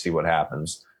here. We'll see what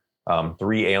happens.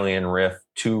 3 Alien Riff,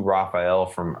 2 Raphael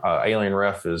from Alien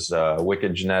Riff is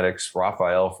Wicked Genetics,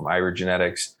 Raphael from Ira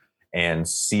Genetics, and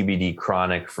CBD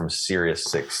Chronic from Sirius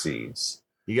 6 Seeds.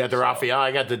 You got the Raphael,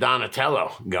 I got the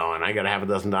Donatello going. I got to have a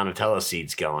dozen Donatello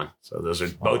seeds going. So those are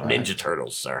both Ninja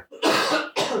Turtles, sir.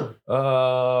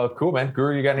 Cool, man.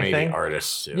 Guru, you got Maybe anything?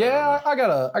 artists. Yeah, I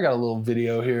got a little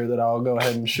video here that I'll go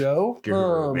ahead and show.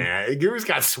 Guru, man. Guru's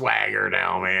got swagger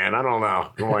now, man. I don't know. I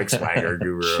don't like swagger,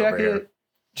 Guru.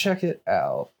 Check it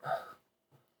out.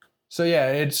 So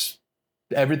yeah,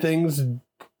 everything's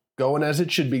going as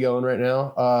it should be going right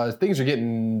now. Things are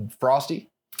getting frosty.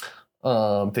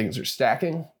 Things are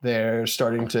stacking. They're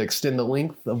starting to extend the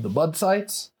length of the bud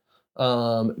sites.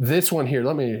 This one here,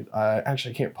 I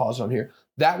actually can't pause on here.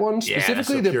 That one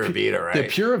specifically, the Pura Vida, right? The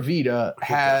Pura Vida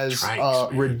has a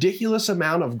ridiculous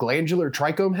amount of glandular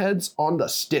trichome heads on the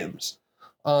stems.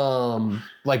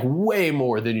 Like way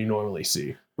more than you normally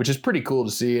see, which is pretty cool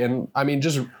to see. And I mean,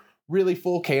 just really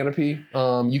full canopy.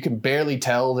 You can barely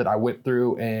tell that I went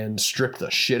through and stripped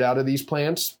the shit out of these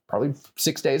plants probably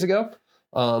 6 days ago.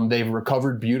 They've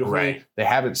recovered beautifully. Right. They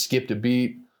haven't skipped a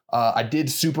beat. I did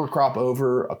super crop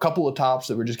over a couple of tops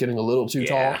that were just getting a little too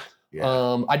tall.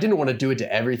 Yeah. I didn't want to do it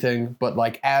to everything, but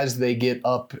like as they get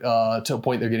up to a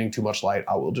point they're getting too much light,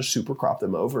 I will just super crop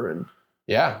them over, and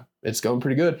yeah, it's going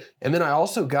pretty good. And then I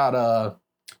also got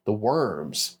the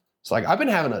worms. So like I've been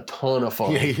having a ton of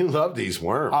fun. Yeah, you love these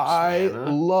worms. I man,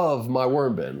 huh? love my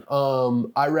worm bin.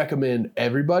 I recommend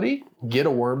everybody get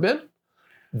a worm bin.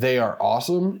 They are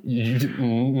awesome. You're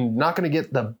not going to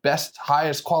get the best,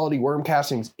 highest quality worm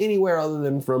castings anywhere other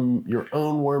than from your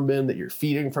own worm bin that you're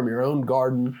feeding from your own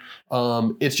garden.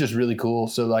 It's just really cool.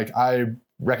 So like I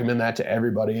recommend that to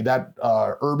everybody. That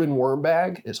urban worm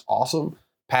bag is awesome.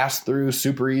 Pass through,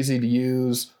 super easy to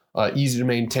use, easy to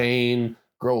maintain,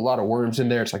 grow a lot of worms in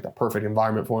there. It's like the perfect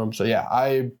environment for them. So yeah,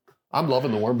 I'm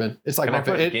loving the worm bin. It's like Can I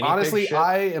put guinea pig honestly, shit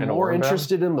I in am a more worm bin?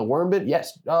 interested in the worm bin.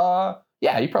 Yes.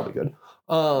 Yeah, you probably could.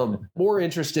 More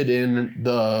interested in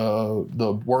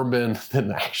the worm bin than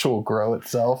the actual grow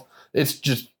itself. It's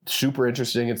just super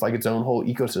interesting. It's like its own whole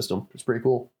ecosystem. It's pretty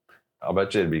cool. I'll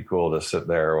bet you it'd be cool to sit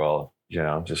there while,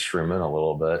 just shrooming a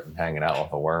little bit and hanging out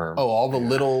with a worm. Oh, all the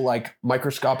little like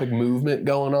microscopic movement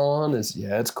going on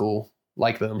it's cool.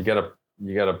 Like them.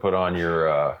 You gotta put on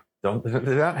your don't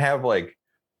they not have like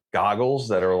goggles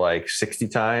that are like 60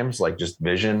 times like just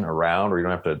vision around, or you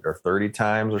don't have to, or 30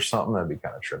 times or something? That'd be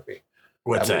kind of trippy.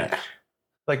 What's that that?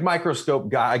 Like microscope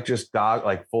guy, just dog,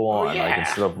 like full on, yeah. like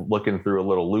instead of looking through a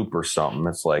little loop or something,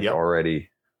 it's like Yep.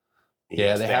 already. Yeah,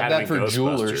 Yes, they had have them that in for Ghostbusters,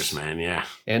 jewelers. man. Yeah,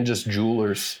 And just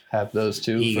jewelers have those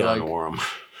too. for Egon like, wore 'em.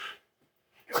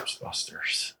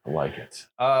 Ghostbusters. I like it.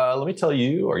 Let me tell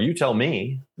you, or you tell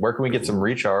me, where can we get some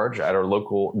recharge at our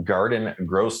local garden,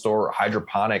 grow store,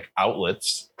 hydroponic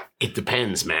outlets? It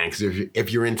depends, man. Because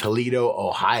if you're in Toledo,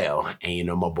 Ohio, and you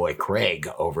know my boy Craig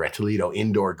over at Toledo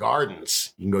Indoor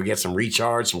Gardens, you can go get some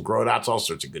recharge, some grow dots, all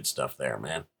sorts of good stuff there,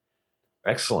 man.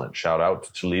 Excellent. Shout out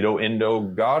to Toledo Indoor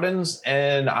Gardens.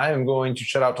 And I am going to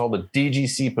shout out to all the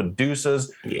DGC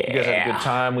producers. Yeah. You guys had a good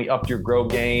time. We upped your grow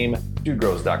game.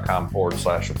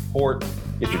 dudegrows.com/support.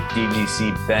 Get your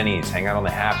DGC bennies. Hang out on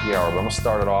the happy hour. But I'm going to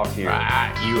start it off here.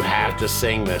 You have to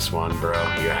sing this one, bro.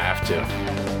 You have to.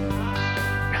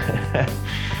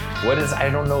 What is, I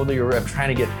don't know, I'm trying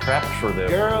to get prepped for this.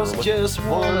 Girls just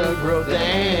wanna grow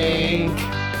dank.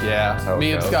 yeah, how it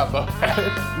me and goes. Scott both.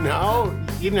 No,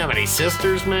 you didn't have any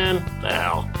sisters, man. The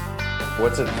hell.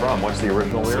 What's it from? What's the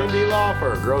original lyric? Cyndi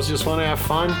Lauper. Girls just want to have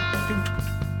fun.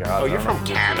 God, Oh, I you're don't know from if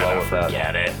you do well Canada. with that.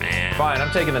 Forget it, man. Fine,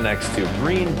 I'm taking the next two.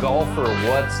 Green Golfer,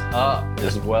 What's Up,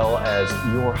 as well as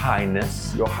Your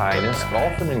Highness.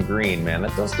 Golfing and green, man,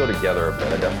 that does go together a bit.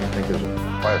 I definitely think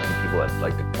there's quite a few people that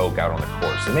like to coke out on the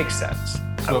course. It makes sense.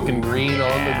 Smoking green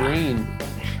on the green.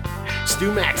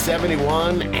 Stu Max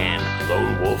 71 and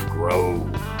Lone Wolf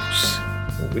Groves.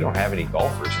 Well, we don't have any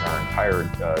golfers in our entire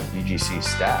DGC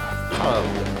staff.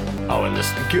 Oh, and this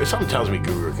something tells me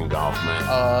Guru can golf,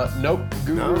 man. Nope.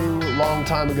 Guru, a long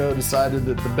time ago, decided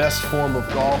that the best form of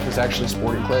golf is actually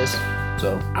sporting clays.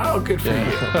 So, Oh, good for you,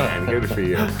 man. Good for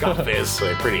you. Golf is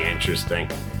pretty interesting.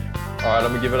 All right,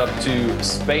 I'm going to give it up to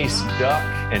Space Duck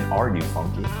and Are You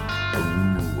Funky?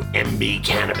 Ooh, MB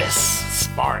Cannabis,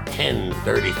 Spark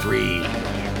 1033.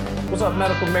 What's up,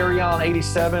 Medical Marion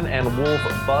 87 and Wolf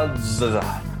Buds?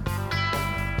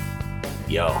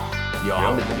 Yo,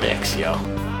 I'm in the mix, yo.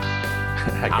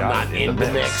 I I'm got not it in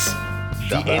the mix.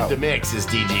 Shout The in out. the mix is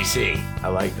DGC. I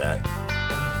like that.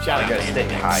 Shout You out guys to stay In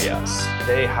the Mix. high.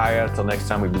 Stay high until next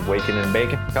time we be waking and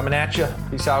baking. Coming at you.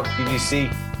 Peace out, DGC.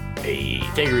 Hey,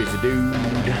 take it easy, dude.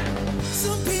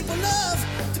 Some people love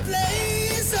to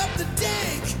blaze up the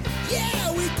dank.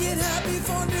 Yeah, we get high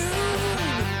before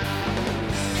noon.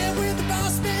 And when the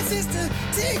boss man says to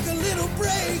take a little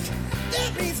break,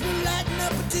 that means we're